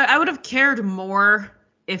 I would have cared more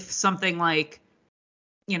if something like,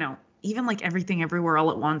 you know, even like Everything Everywhere All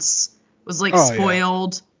at Once was like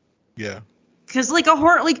spoiled. Yeah. Because like a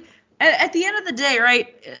horror, like at the end of the day,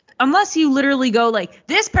 right? Unless you literally go like,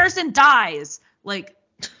 this person dies, like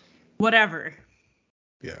whatever.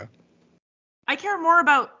 Yeah. I care more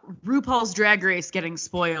about RuPaul's Drag Race getting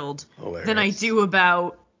spoiled than I do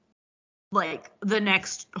about like the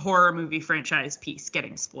next horror movie franchise piece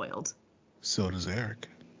getting spoiled. So does Eric.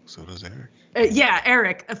 Yeah,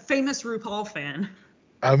 Eric, a famous RuPaul fan.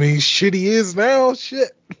 I mean, shit, he is now.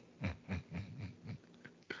 Shit.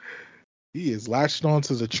 He is latched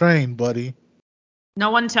onto the train, buddy.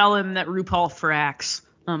 No one tell him that RuPaul fracks.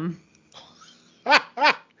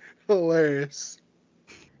 Hilarious.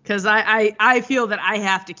 Because I feel that I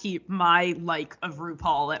have to keep my like of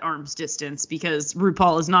RuPaul at arm's distance because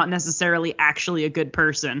RuPaul is not necessarily actually a good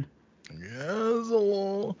person. Yeah, there's a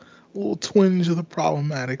little twinge of the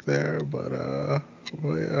problematic there, but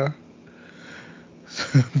yeah.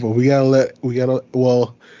 But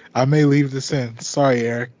well, I may leave this in. Sorry,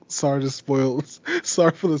 Eric. Sorry for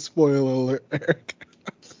the spoiler alert, Eric.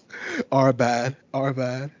 Our bad.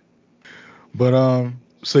 But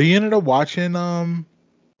so you ended up watching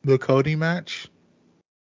the Cody match?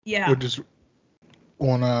 Yeah. Or just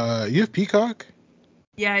on you have Peacock?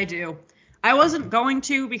 Yeah, I do. I wasn't going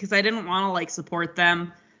to because I didn't want to like support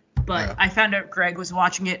them, but I found out Greg was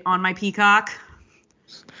watching it on my Peacock.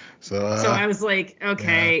 So I was like,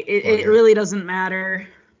 okay, it really doesn't matter.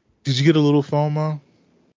 Did you get a little FOMO?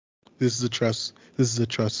 This is a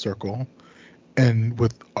trust circle, and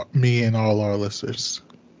with me and all our listeners.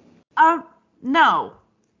 No,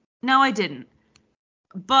 I didn't.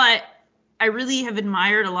 But I really have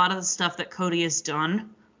admired a lot of the stuff that Cody has done.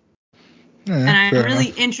 and I'm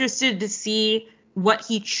really interested to see what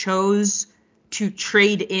he chose to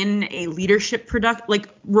trade in a leadership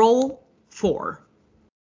role for.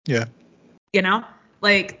 Yeah. You know,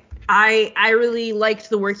 like I really liked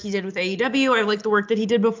the work he did with AEW. I liked the work that he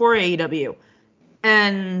did before AEW,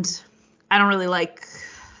 and I don't really like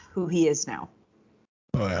who he is now.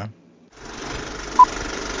 Oh yeah.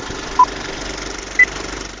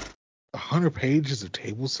 100 pages of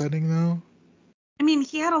table setting though. I mean,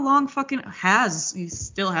 he had a long he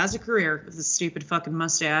still has a career with his stupid fucking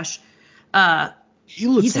mustache.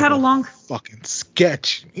 He's had a long fucking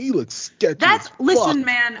sketch. He looks sketchy. Listen,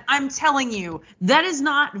 man, I'm telling you, that is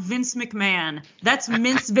not Vince McMahon. That's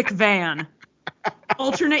Mince McVan.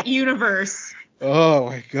 Alternate universe. Oh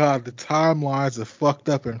my god, the timelines are fucked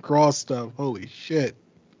up and crossed up. Holy shit.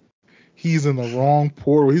 He's in the wrong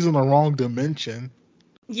portal. He's in the wrong dimension.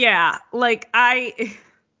 Yeah,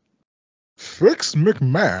 Fix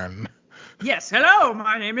McMahon. Yes, hello,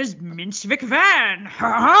 my name is Mince McVan. Ha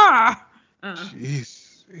ha.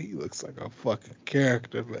 Jeez, he looks like a fucking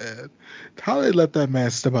character, man. How they let that man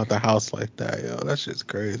step out the house like that, yo? That shit's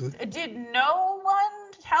crazy. Did no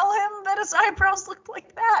one tell him that his eyebrows looked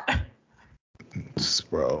like that?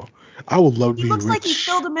 Bro, I would love to be rich. He looks like he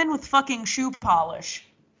filled them in with fucking shoe polish.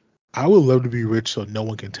 I would love to be rich so no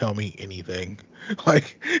one can tell me anything.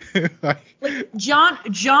 Like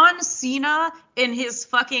John Cena in his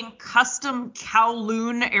fucking custom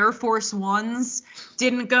Kowloon Air Force Ones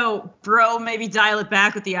didn't go, bro, maybe dial it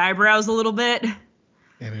back with the eyebrows a little bit.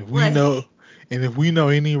 And if we know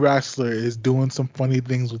any wrestler is doing some funny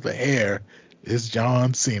things with the hair, it's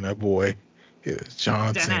John Cena, boy. It's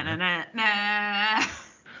John Cena.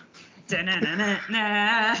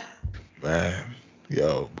 Man,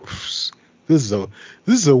 yo, this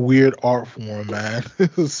is a weird art form, man.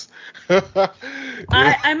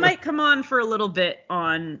 I might come on for a little bit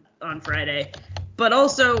on Friday, but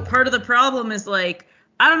also part of the problem is I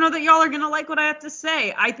don't know that y'all are gonna like what I have to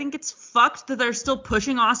say. I think it's fucked that they're still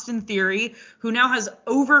pushing Austin Theory, who now has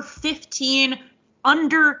over 15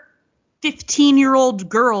 under 15-year-old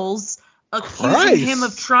girls accusing him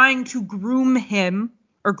of trying to groom them.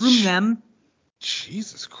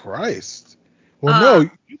 Jesus Christ. Well, no,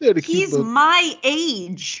 you're there to keep he's my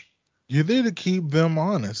age. You're there to keep them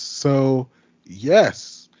honest. So,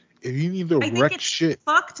 yes, if you need to wreck shit. It's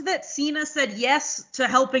fucked that Cena said yes to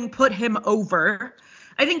helping put him over.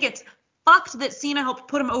 I think it's fucked that Cena helped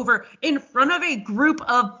put him over in front of a group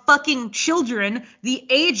of fucking children, the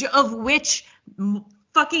age of which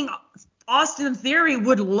fucking Austin Theory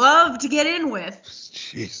would love to get in with.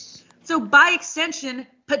 Jeez. So by extension,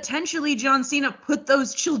 potentially John Cena put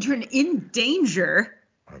those children in danger.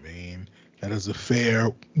 I mean, that is a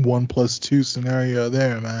fair 1+2 scenario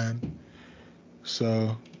there, man.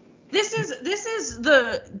 So this is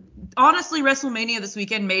honestly, WrestleMania this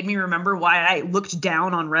weekend made me remember why I looked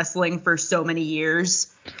down on wrestling for so many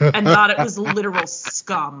years and thought it was literal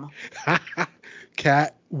scum.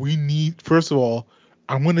 Kat, first of all,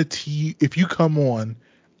 I'm gonna if you come on,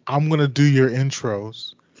 I'm gonna do your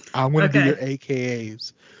intros. I'm gonna do your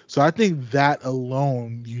AKAs. So I think that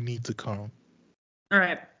alone you need to come. All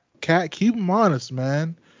right. Kat, keep them honest,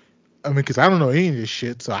 man. I mean, because I don't know any of this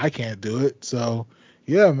shit, so I can't do it. So,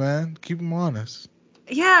 yeah, man, keep them honest.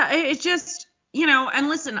 Yeah, it's just, and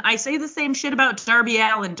listen, I say the same shit about Darby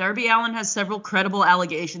Allin. Darby Allin has several credible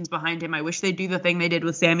allegations behind him. I wish they'd do the thing they did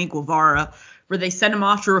with Sammy Guevara, where they send him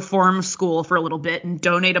off to reform school for a little bit and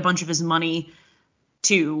donate a bunch of his money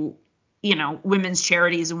to, women's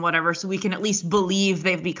charities and whatever, so we can at least believe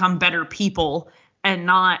they've become better people and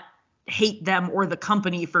not hate them or the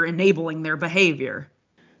company for enabling their behavior.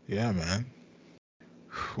 Yeah, man.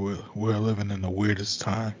 We're living in the weirdest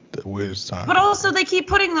time. But also they keep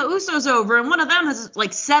putting the Usos over, and one of them has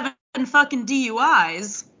 7 fucking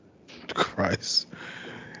DUIs. Christ.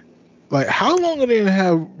 How long are they gonna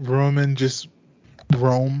have Roman just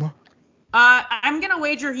roam? I'm gonna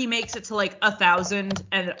wager he makes it to 1,000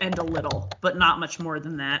 and a little, but not much more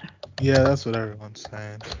than that. Yeah, that's what everyone's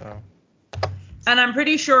saying. So. And I'm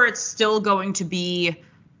pretty sure it's still going to be,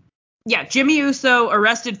 Jimmy Uso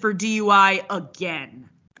arrested for DUI again.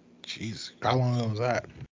 Jeez, how long ago was that?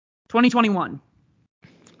 2021.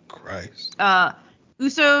 Christ.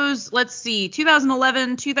 Usos, let's see,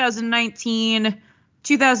 2011, 2019,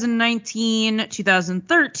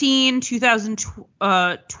 2013,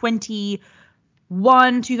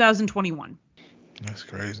 2021, 2021. That's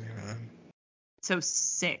crazy, man. So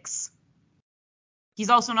 6. He's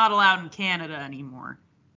also not allowed in Canada anymore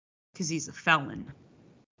because he's a felon.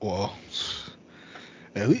 Well,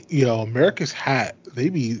 At least, America's hat. They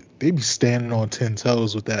be standing on 10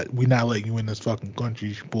 toes with that. We not letting you in this fucking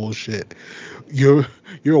country bullshit. You're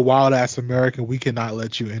a wild ass American. We cannot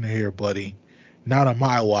let you in here, buddy. Not on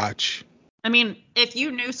my watch. I mean, if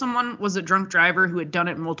you knew someone was a drunk driver who had done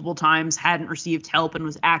it multiple times, hadn't received help, and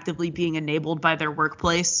was actively being enabled by their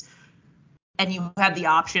workplace, and you had the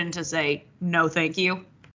option to say no thank you,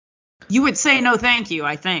 you would say no thank you,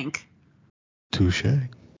 I think. Touche.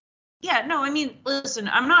 Yeah, no, I mean, listen,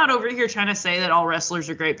 I'm not over here trying to say that all wrestlers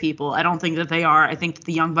are great people. I don't think that they are. I think that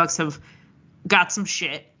the Young Bucks have got some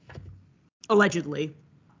shit, allegedly.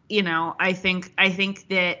 I think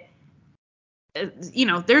that,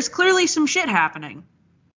 there's clearly some shit happening.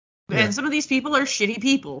 Yeah. And some of these people are shitty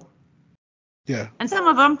people. Yeah. And some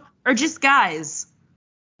of them are just guys.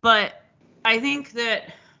 But I think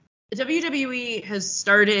that WWE hasn't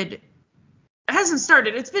started.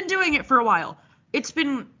 It's been doing it for a while. It's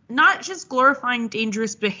been not just glorifying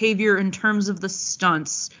dangerous behavior in terms of the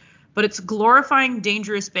stunts, but it's glorifying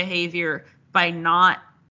dangerous behavior by not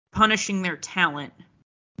punishing their talent.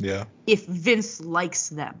 Yeah. If Vince likes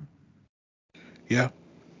them. Yeah.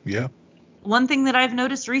 Yeah. One thing that I've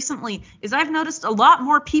noticed recently is I've noticed a lot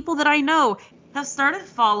more people that I know have started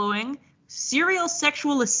following serial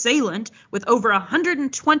sexual assailant with over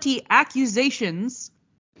 120 accusations,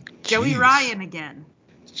 Joey Ryan again.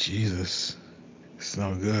 Jesus. It's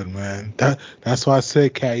no good, man. That's why I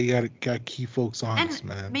said, Kat, you gotta keep folks honest,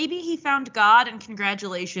 man. Maybe he found God and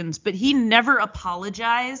congratulations, but he never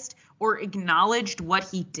apologized or acknowledged what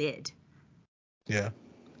he did. Yeah.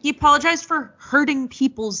 He apologized for hurting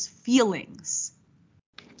people's feelings.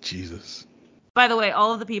 Jesus. By the way,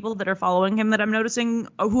 all of the people that are following him that I'm noticing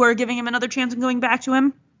who are giving him another chance and going back to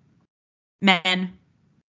him, men.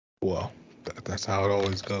 Well, that's how it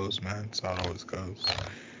always goes, man. That's how it always goes.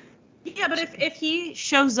 Yeah, but if he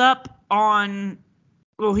shows up on...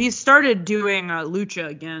 Well, he started doing Lucha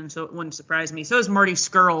again, so it wouldn't surprise me. So is Marty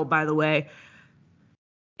Scurll, by the way.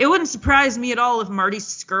 It wouldn't surprise me at all if Marty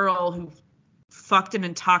Scurll, who fucked an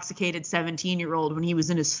intoxicated 17-year-old when he was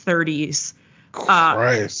in his 30s,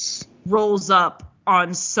 rolls up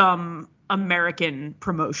on some American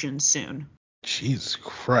promotion soon. Jesus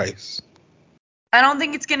Christ. I don't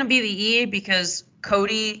think it's going to be the E because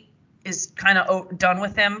Cody is kind of done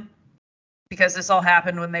with him because this all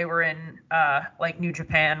happened when they were in New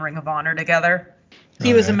Japan, Ring of Honor together.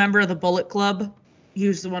 He was a member of the Bullet Club. He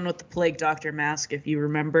was the one with the Plague Doctor mask, if you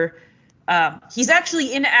remember. He's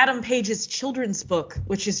actually in Adam Page's children's book,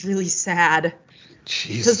 which is really sad.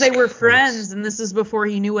 Because they were friends, and this is before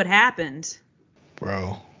he knew what happened.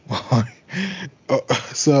 Bro.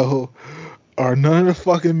 So, are none of the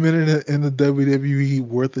fucking men in the WWE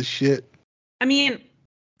worth a shit? I mean,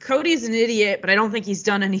 Cody's an idiot, but I don't think he's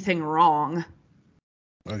done anything wrong.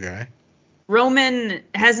 Okay. Roman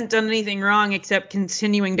hasn't done anything wrong except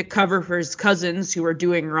continuing to cover for his cousins who are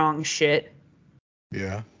doing wrong shit.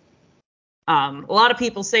 Yeah. A lot of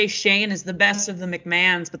people say Shane is the best of the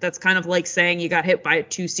McMahons, but that's kind of like saying you got hit by a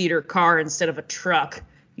 2-seater car instead of a truck.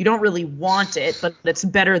 You don't really want it, but it's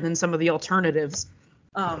better than some of the alternatives.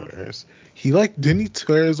 He didn't he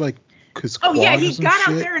tear his his quad? Oh yeah, he got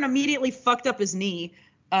out there and immediately fucked up his knee.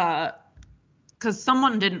 Because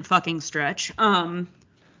someone didn't fucking stretch. Yeah,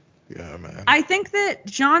 man. I think that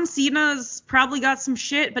John Cena's probably got some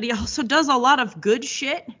shit, but he also does a lot of good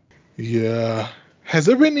shit. Yeah. Has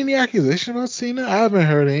there been any accusation about Cena? I haven't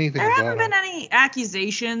heard anything about him. There haven't been any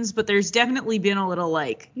accusations, but there's definitely been a little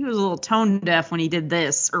he was a little tone deaf when he did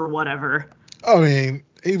this or whatever. I mean,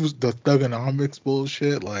 he was the Thugonomics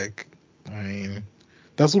bullshit.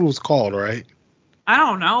 That's what it was called, right? I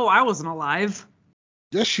don't know. I wasn't alive.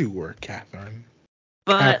 Yes, you were, Catherine.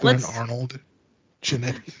 But Catherine Arnold.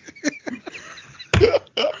 Jannetty.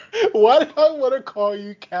 Why did I want to call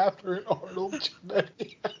you Catherine Arnold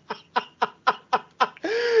Jannetty?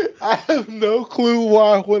 I have no clue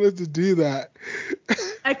why I wanted to do that.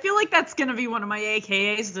 I feel like that's going to be one of my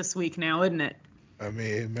AKAs this week now, isn't it? I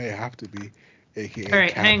mean, it may have to be AKA. All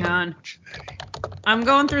right, Catherine hang on. Jannetty. I'm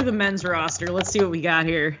going through the men's roster. Let's see what we got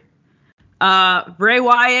here. Bray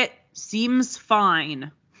Wyatt seems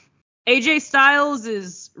fine. AJ Styles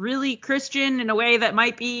is really Christian in a way that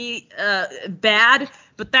might be bad,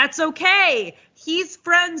 but that's okay. He's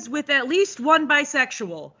friends with at least one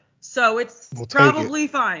bisexual, so it's probably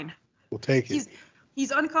fine. We'll take it.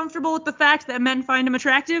 He's uncomfortable with the fact that men find him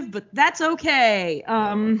attractive, but that's okay.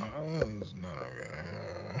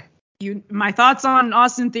 My thoughts on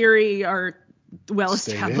Austin Theory are well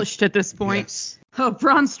established at this point. Yes. Oh,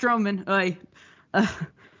 Braun Strowman, oi.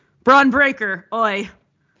 Braun Breaker, oi.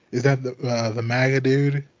 Is that the MAGA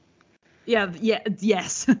dude? Yeah,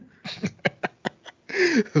 yes.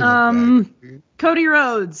 Cody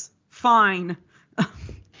Rhodes, fine.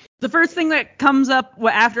 The first thing that comes up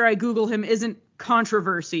after I Google him isn't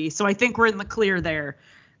controversy, so I think we're in the clear there.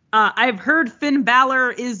 I've heard Finn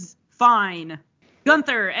Balor is fine.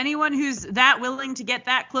 Gunther, anyone who's that willing to get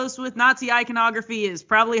that close with Nazi iconography is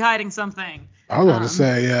probably hiding something. I was about to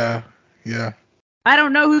say, yeah. I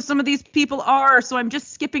don't know who some of these people are, so I'm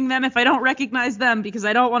just skipping them if I don't recognize them because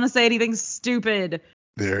I don't want to say anything stupid.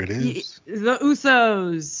 There it is. The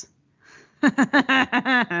Usos.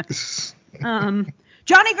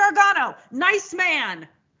 Johnny Gargano, nice man.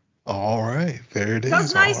 All right, there it is.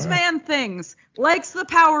 Does nice man things. Likes the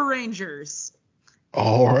Power Rangers.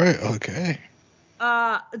 All right, okay.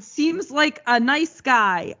 Seems like a nice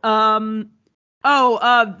guy. What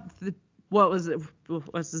was it?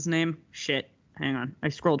 What's his name? Shit. Hang on. I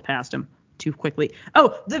scrolled past him too quickly.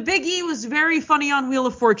 Oh, the Big E was very funny on Wheel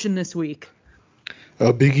of Fortune this week.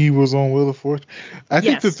 Big E was on Wheel of Fortune. I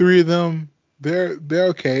think the three of them, they're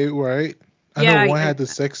okay, right? I know one had the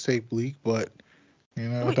sex tape leak, but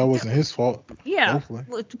that wasn't his fault. Yeah.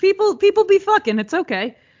 Hopefully. People be fucking. It's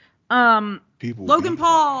okay. Logan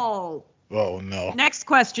Paul. Oh no. Next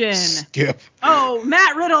question. Skip. Oh,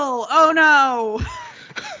 Matt Riddle. Oh no.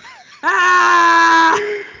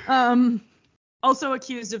 Also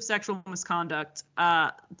accused of sexual misconduct.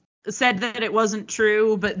 Said that it wasn't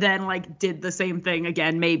true, but then did the same thing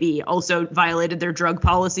again. Maybe also violated their drug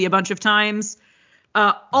policy a bunch of times.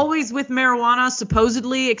 Always with marijuana,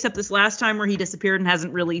 supposedly, except this last time where he disappeared and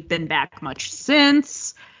hasn't really been back much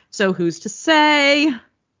since. So who's to say?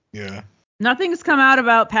 Yeah. Nothing's come out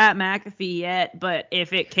about Pat McAfee yet, but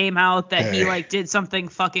if it came out that he did something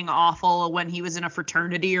fucking awful when he was in a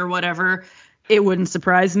fraternity or whatever, it wouldn't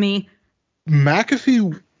surprise me.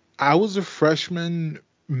 McAfee, I was a freshman.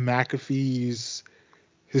 McAfee's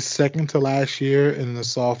his second to last year, and the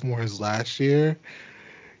sophomore his last year.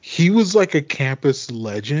 He was like a campus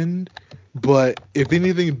legend, but if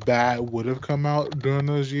anything bad would have come out during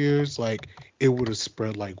those years, it would have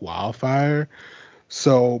spread like wildfire.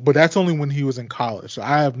 So, but that's only when he was in college. So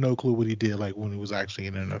I have no clue what he did when he was actually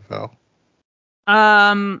in the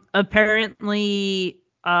NFL. Apparently,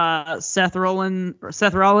 Seth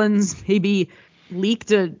Rollins maybe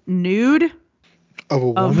leaked a nude of a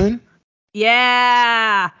woman.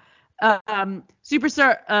 Yeah.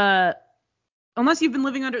 Superstar. Unless you've been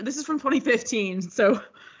living under. This is from 2015, so.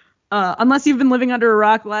 Unless you've been living under a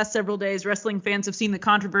rock the last several days, wrestling fans have seen the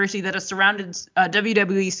controversy that has surrounded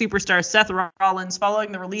WWE superstar Seth Rollins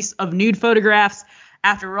following the release of nude photographs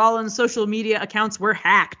after Rollins' social media accounts were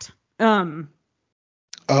hacked.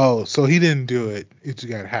 Oh, so he didn't do it. It just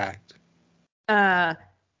got hacked.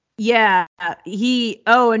 Yeah.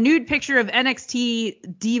 A nude picture of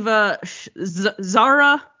NXT diva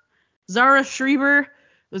Zara Schreiber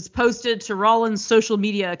was posted to Rollins' social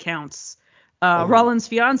media accounts. Rollins'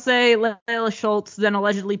 fiance, Layla Schultz, then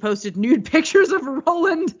allegedly posted nude pictures of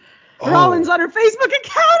Rollins on her Facebook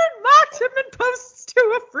account and mocked him in posts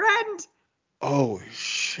to a friend. Oh,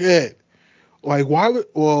 shit. Why would...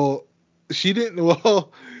 Well, she didn't...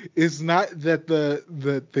 Well, it's not that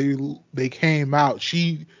they came out.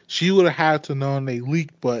 She would have had to know they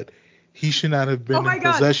leaked, but he should not have been in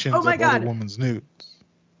possession of other women's nudes.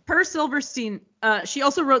 Per Silverstein, she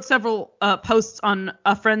also wrote several posts on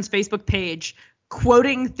a friend's Facebook page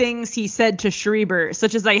quoting things he said to Schreiber,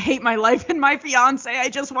 such as, "I hate my life and my fiance. I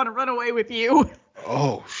just want to run away with you."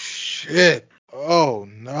 Oh, shit. Oh,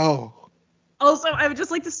 no. Also, I would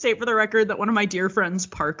just like to state for the record that one of my dear friends,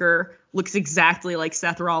 Parker, looks exactly like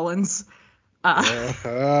Seth Rollins. Yeah.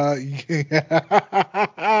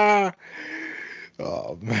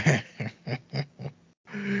 Oh, man.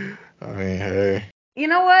 I mean, hey. You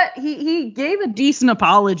know what? He gave a decent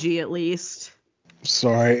apology, at least.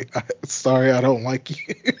 Sorry, I don't like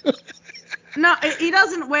you. No, he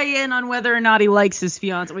doesn't weigh in on whether or not he likes his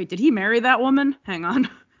fiance. Wait, did he marry that woman? Hang on.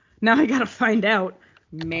 Now I gotta find out.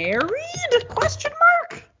 Married? Question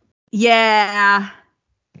mark? Yeah.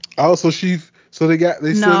 Oh, so they still got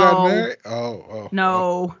married? Oh.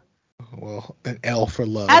 No. Well, an L for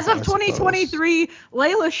love. As of 2023,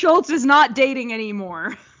 Layla Schultz is not dating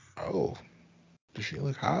anymore. Oh. Does she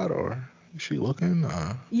look hot or is she looking?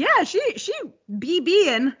 Yeah, she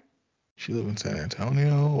BBing. She live in San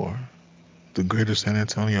Antonio or the greater San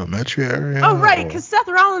Antonio metro area? Oh, right, because Seth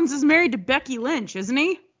Rollins is married to Becky Lynch, isn't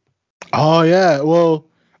he? Oh, yeah. Well,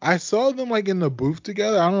 I saw them in the booth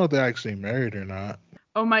together. I don't know if they're actually married or not.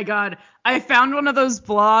 Oh, my God. I found one of those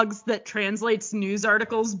blogs that translates news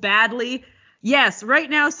articles badly. Yes, right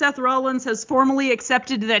now Seth Rollins has formally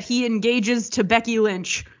accepted that he engages to Becky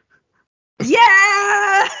Lynch.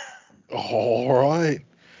 Yeah! All right.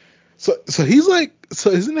 So he's like, so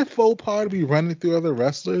isn't it faux pas to be running through other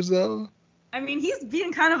wrestlers though? I mean, he's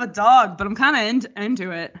being kind of a dog, but I'm kind of into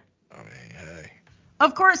it. I mean, hey.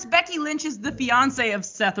 Of course, Becky Lynch is the fiance of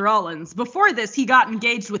Seth Rollins. Before this, he got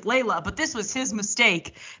engaged with Layla, but this was his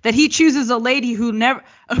mistake, that he chooses a lady who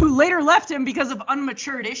later left him because of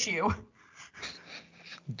unmatured issue.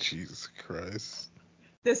 Jesus Christ.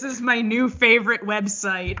 This is my new favorite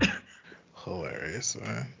website. Hilarious,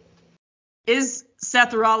 man. Is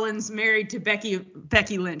Seth Rollins married to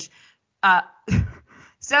Becky Lynch?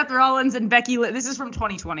 Seth Rollins and Becky Lynch. This is from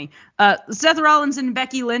 2020. Seth Rollins and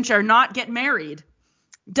Becky Lynch are not get married.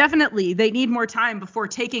 Definitely, they need more time before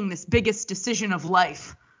taking this biggest decision of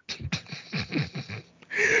life.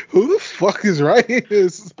 Who the fuck is writing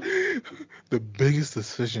this? The biggest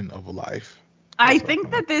decision of life. I think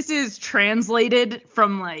that this is translated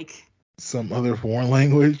from like some other foreign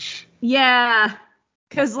language. Yeah,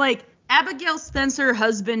 because like Abigail Spencer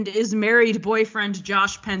husband is married boyfriend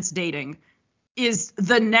Josh Pence dating is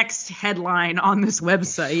the next headline on this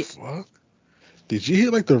website. What? Did you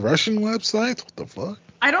hit like the Russian website? What the fuck?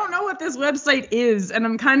 I don't know what this website is, and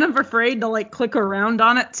I'm kind of afraid to like click around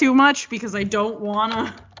on it too much because I don't want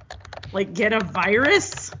to like get a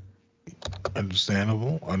virus.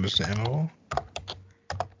 Understandable. I'm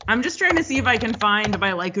just trying to see if I can find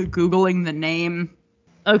by like Googling the name.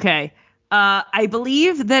 Okay. I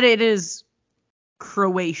believe that it is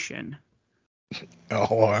Croatian.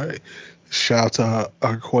 All right. Shout out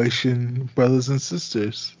our Croatian brothers and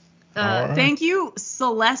sisters. Right. Thank you,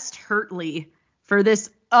 Celeste Hurtley, for this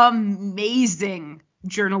amazing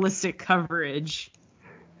journalistic coverage.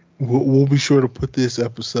 We'll be sure to put this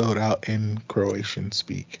episode out in Croatian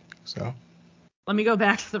speak. So let me go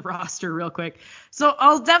back to the roster real quick. So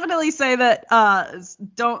I'll definitely say that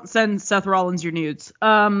don't send Seth Rollins your nudes.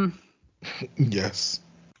 Yes.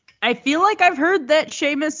 I feel like I've heard that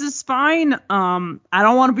Sheamus is fine. I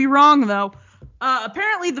don't want to be wrong though.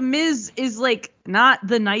 Apparently The Miz is like not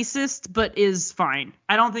the nicest, but is fine.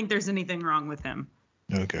 I don't think there's anything wrong with him.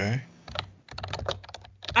 Okay.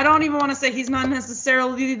 I don't even want to say he's not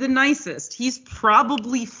necessarily the nicest. He's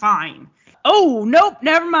probably fine. Oh, nope,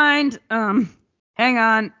 never mind. Hang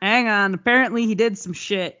on. Apparently he did some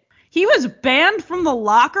shit. He was banned from the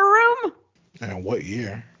locker room? And what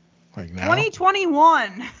year? Like now?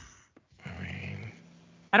 2021. I mean,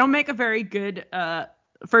 I don't make a very good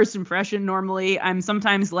first impression normally. I'm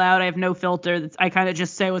sometimes loud. I have no filter. I kind of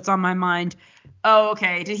just say what's on my mind. Oh,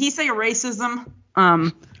 okay. Did he say racism?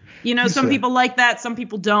 Some people like that. Some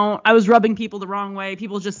people don't. I was rubbing people the wrong way.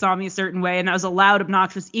 People just saw me a certain way, and I was a loud,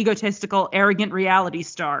 obnoxious, egotistical, arrogant reality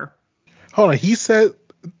star. Hold on. He said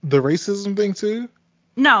the racism thing too?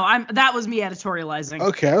 No, that was me editorializing.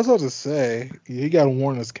 Okay, I was about to say, you gotta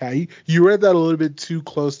warn us, Kat. You read that a little bit too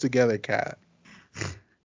close together, Kat.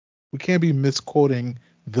 We can't be misquoting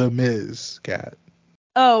The Miz, Kat.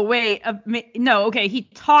 Oh, wait. No, okay. He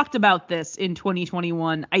talked about this in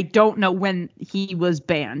 2021. I don't know when he was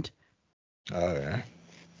banned. Okay.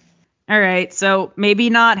 All right. So maybe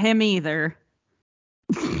not him either.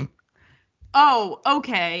 Oh,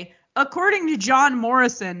 okay. According to John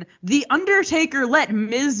Morrison, The Undertaker let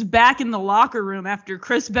Miz back in the locker room after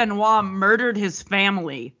Chris Benoit murdered his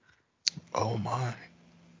family. Oh, my.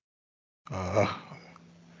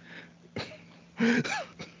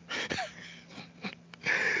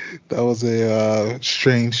 That was a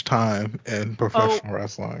strange time in professional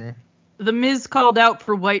wrestling. The Miz called out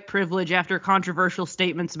for white privilege after controversial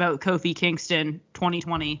statements about Kofi Kingston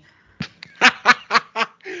 2020.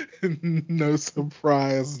 No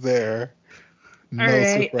surprise there. No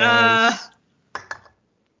surprise.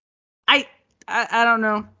 I don't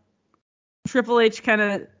know. Triple H kind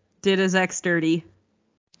of did his ex dirty.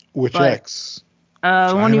 Which ex?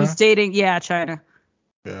 The one he was dating. Yeah, China.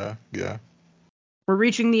 Yeah. We're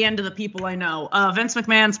reaching the end of the people I know. Vince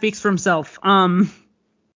McMahon speaks for himself.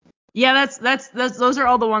 Yeah, that's those are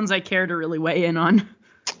all the ones I care to really weigh in on.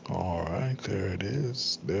 All right, there it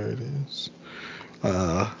is.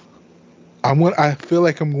 I feel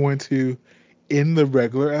like I'm going to end the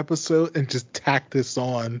regular episode and just tack this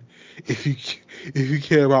on. If you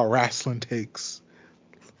care about wrestling takes,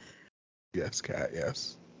 yes, Kat,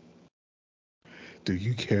 yes. Do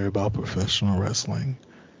you care about professional wrestling?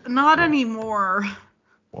 Not anymore.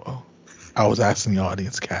 Well, I was asking the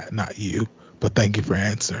audience, Kat, not you. But thank you for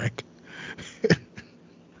answering.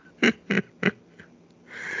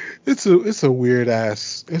 It's a weird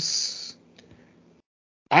ass. It's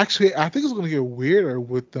actually, I think it's gonna get weirder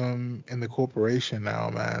with them in the corporation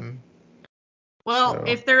now, man. Well,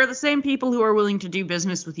 if they're the same people who are willing to do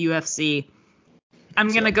business with UFC, I'm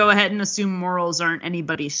gonna go ahead and assume morals aren't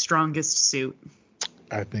anybody's strongest suit.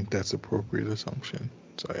 I think that's appropriate assumption.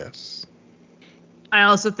 So yes. I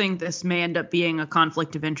also think this may end up being a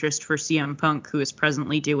conflict of interest for CM Punk, who is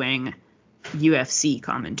presently doing UFC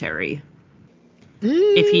commentary.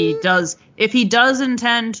 If he does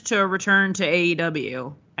intend to return to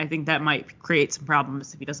AEW, I think that might create some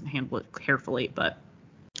problems if he doesn't handle it carefully. But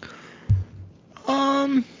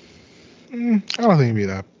I don't think it'd be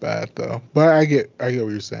that bad though. But I get what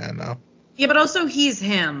you're saying now. Yeah, but also he's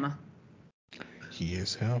him. He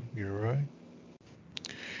is him. You're right.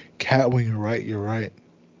 Cat, when you're right, you're right.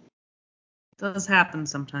 Does happen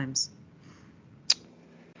sometimes.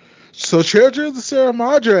 So Children of Sarah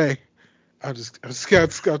Madre. I'm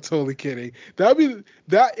totally kidding. That'd be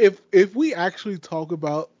that if we actually talk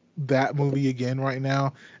about that movie again right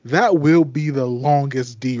now, that will be the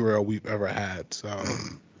longest derail we've ever had. So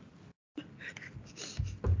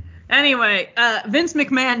anyway, Vince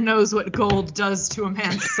McMahon knows what gold does to a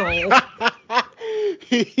man's soul.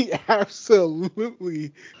 He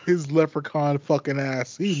absolutely, his leprechaun fucking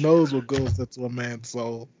ass. He knows what gold does to a man's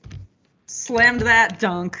soul. Slammed that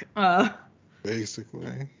dunk.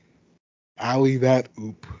 Basically. Alley that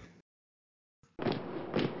oop.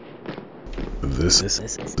 This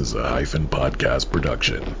is a Hyphen Podcast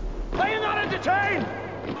production. Are you not entertained?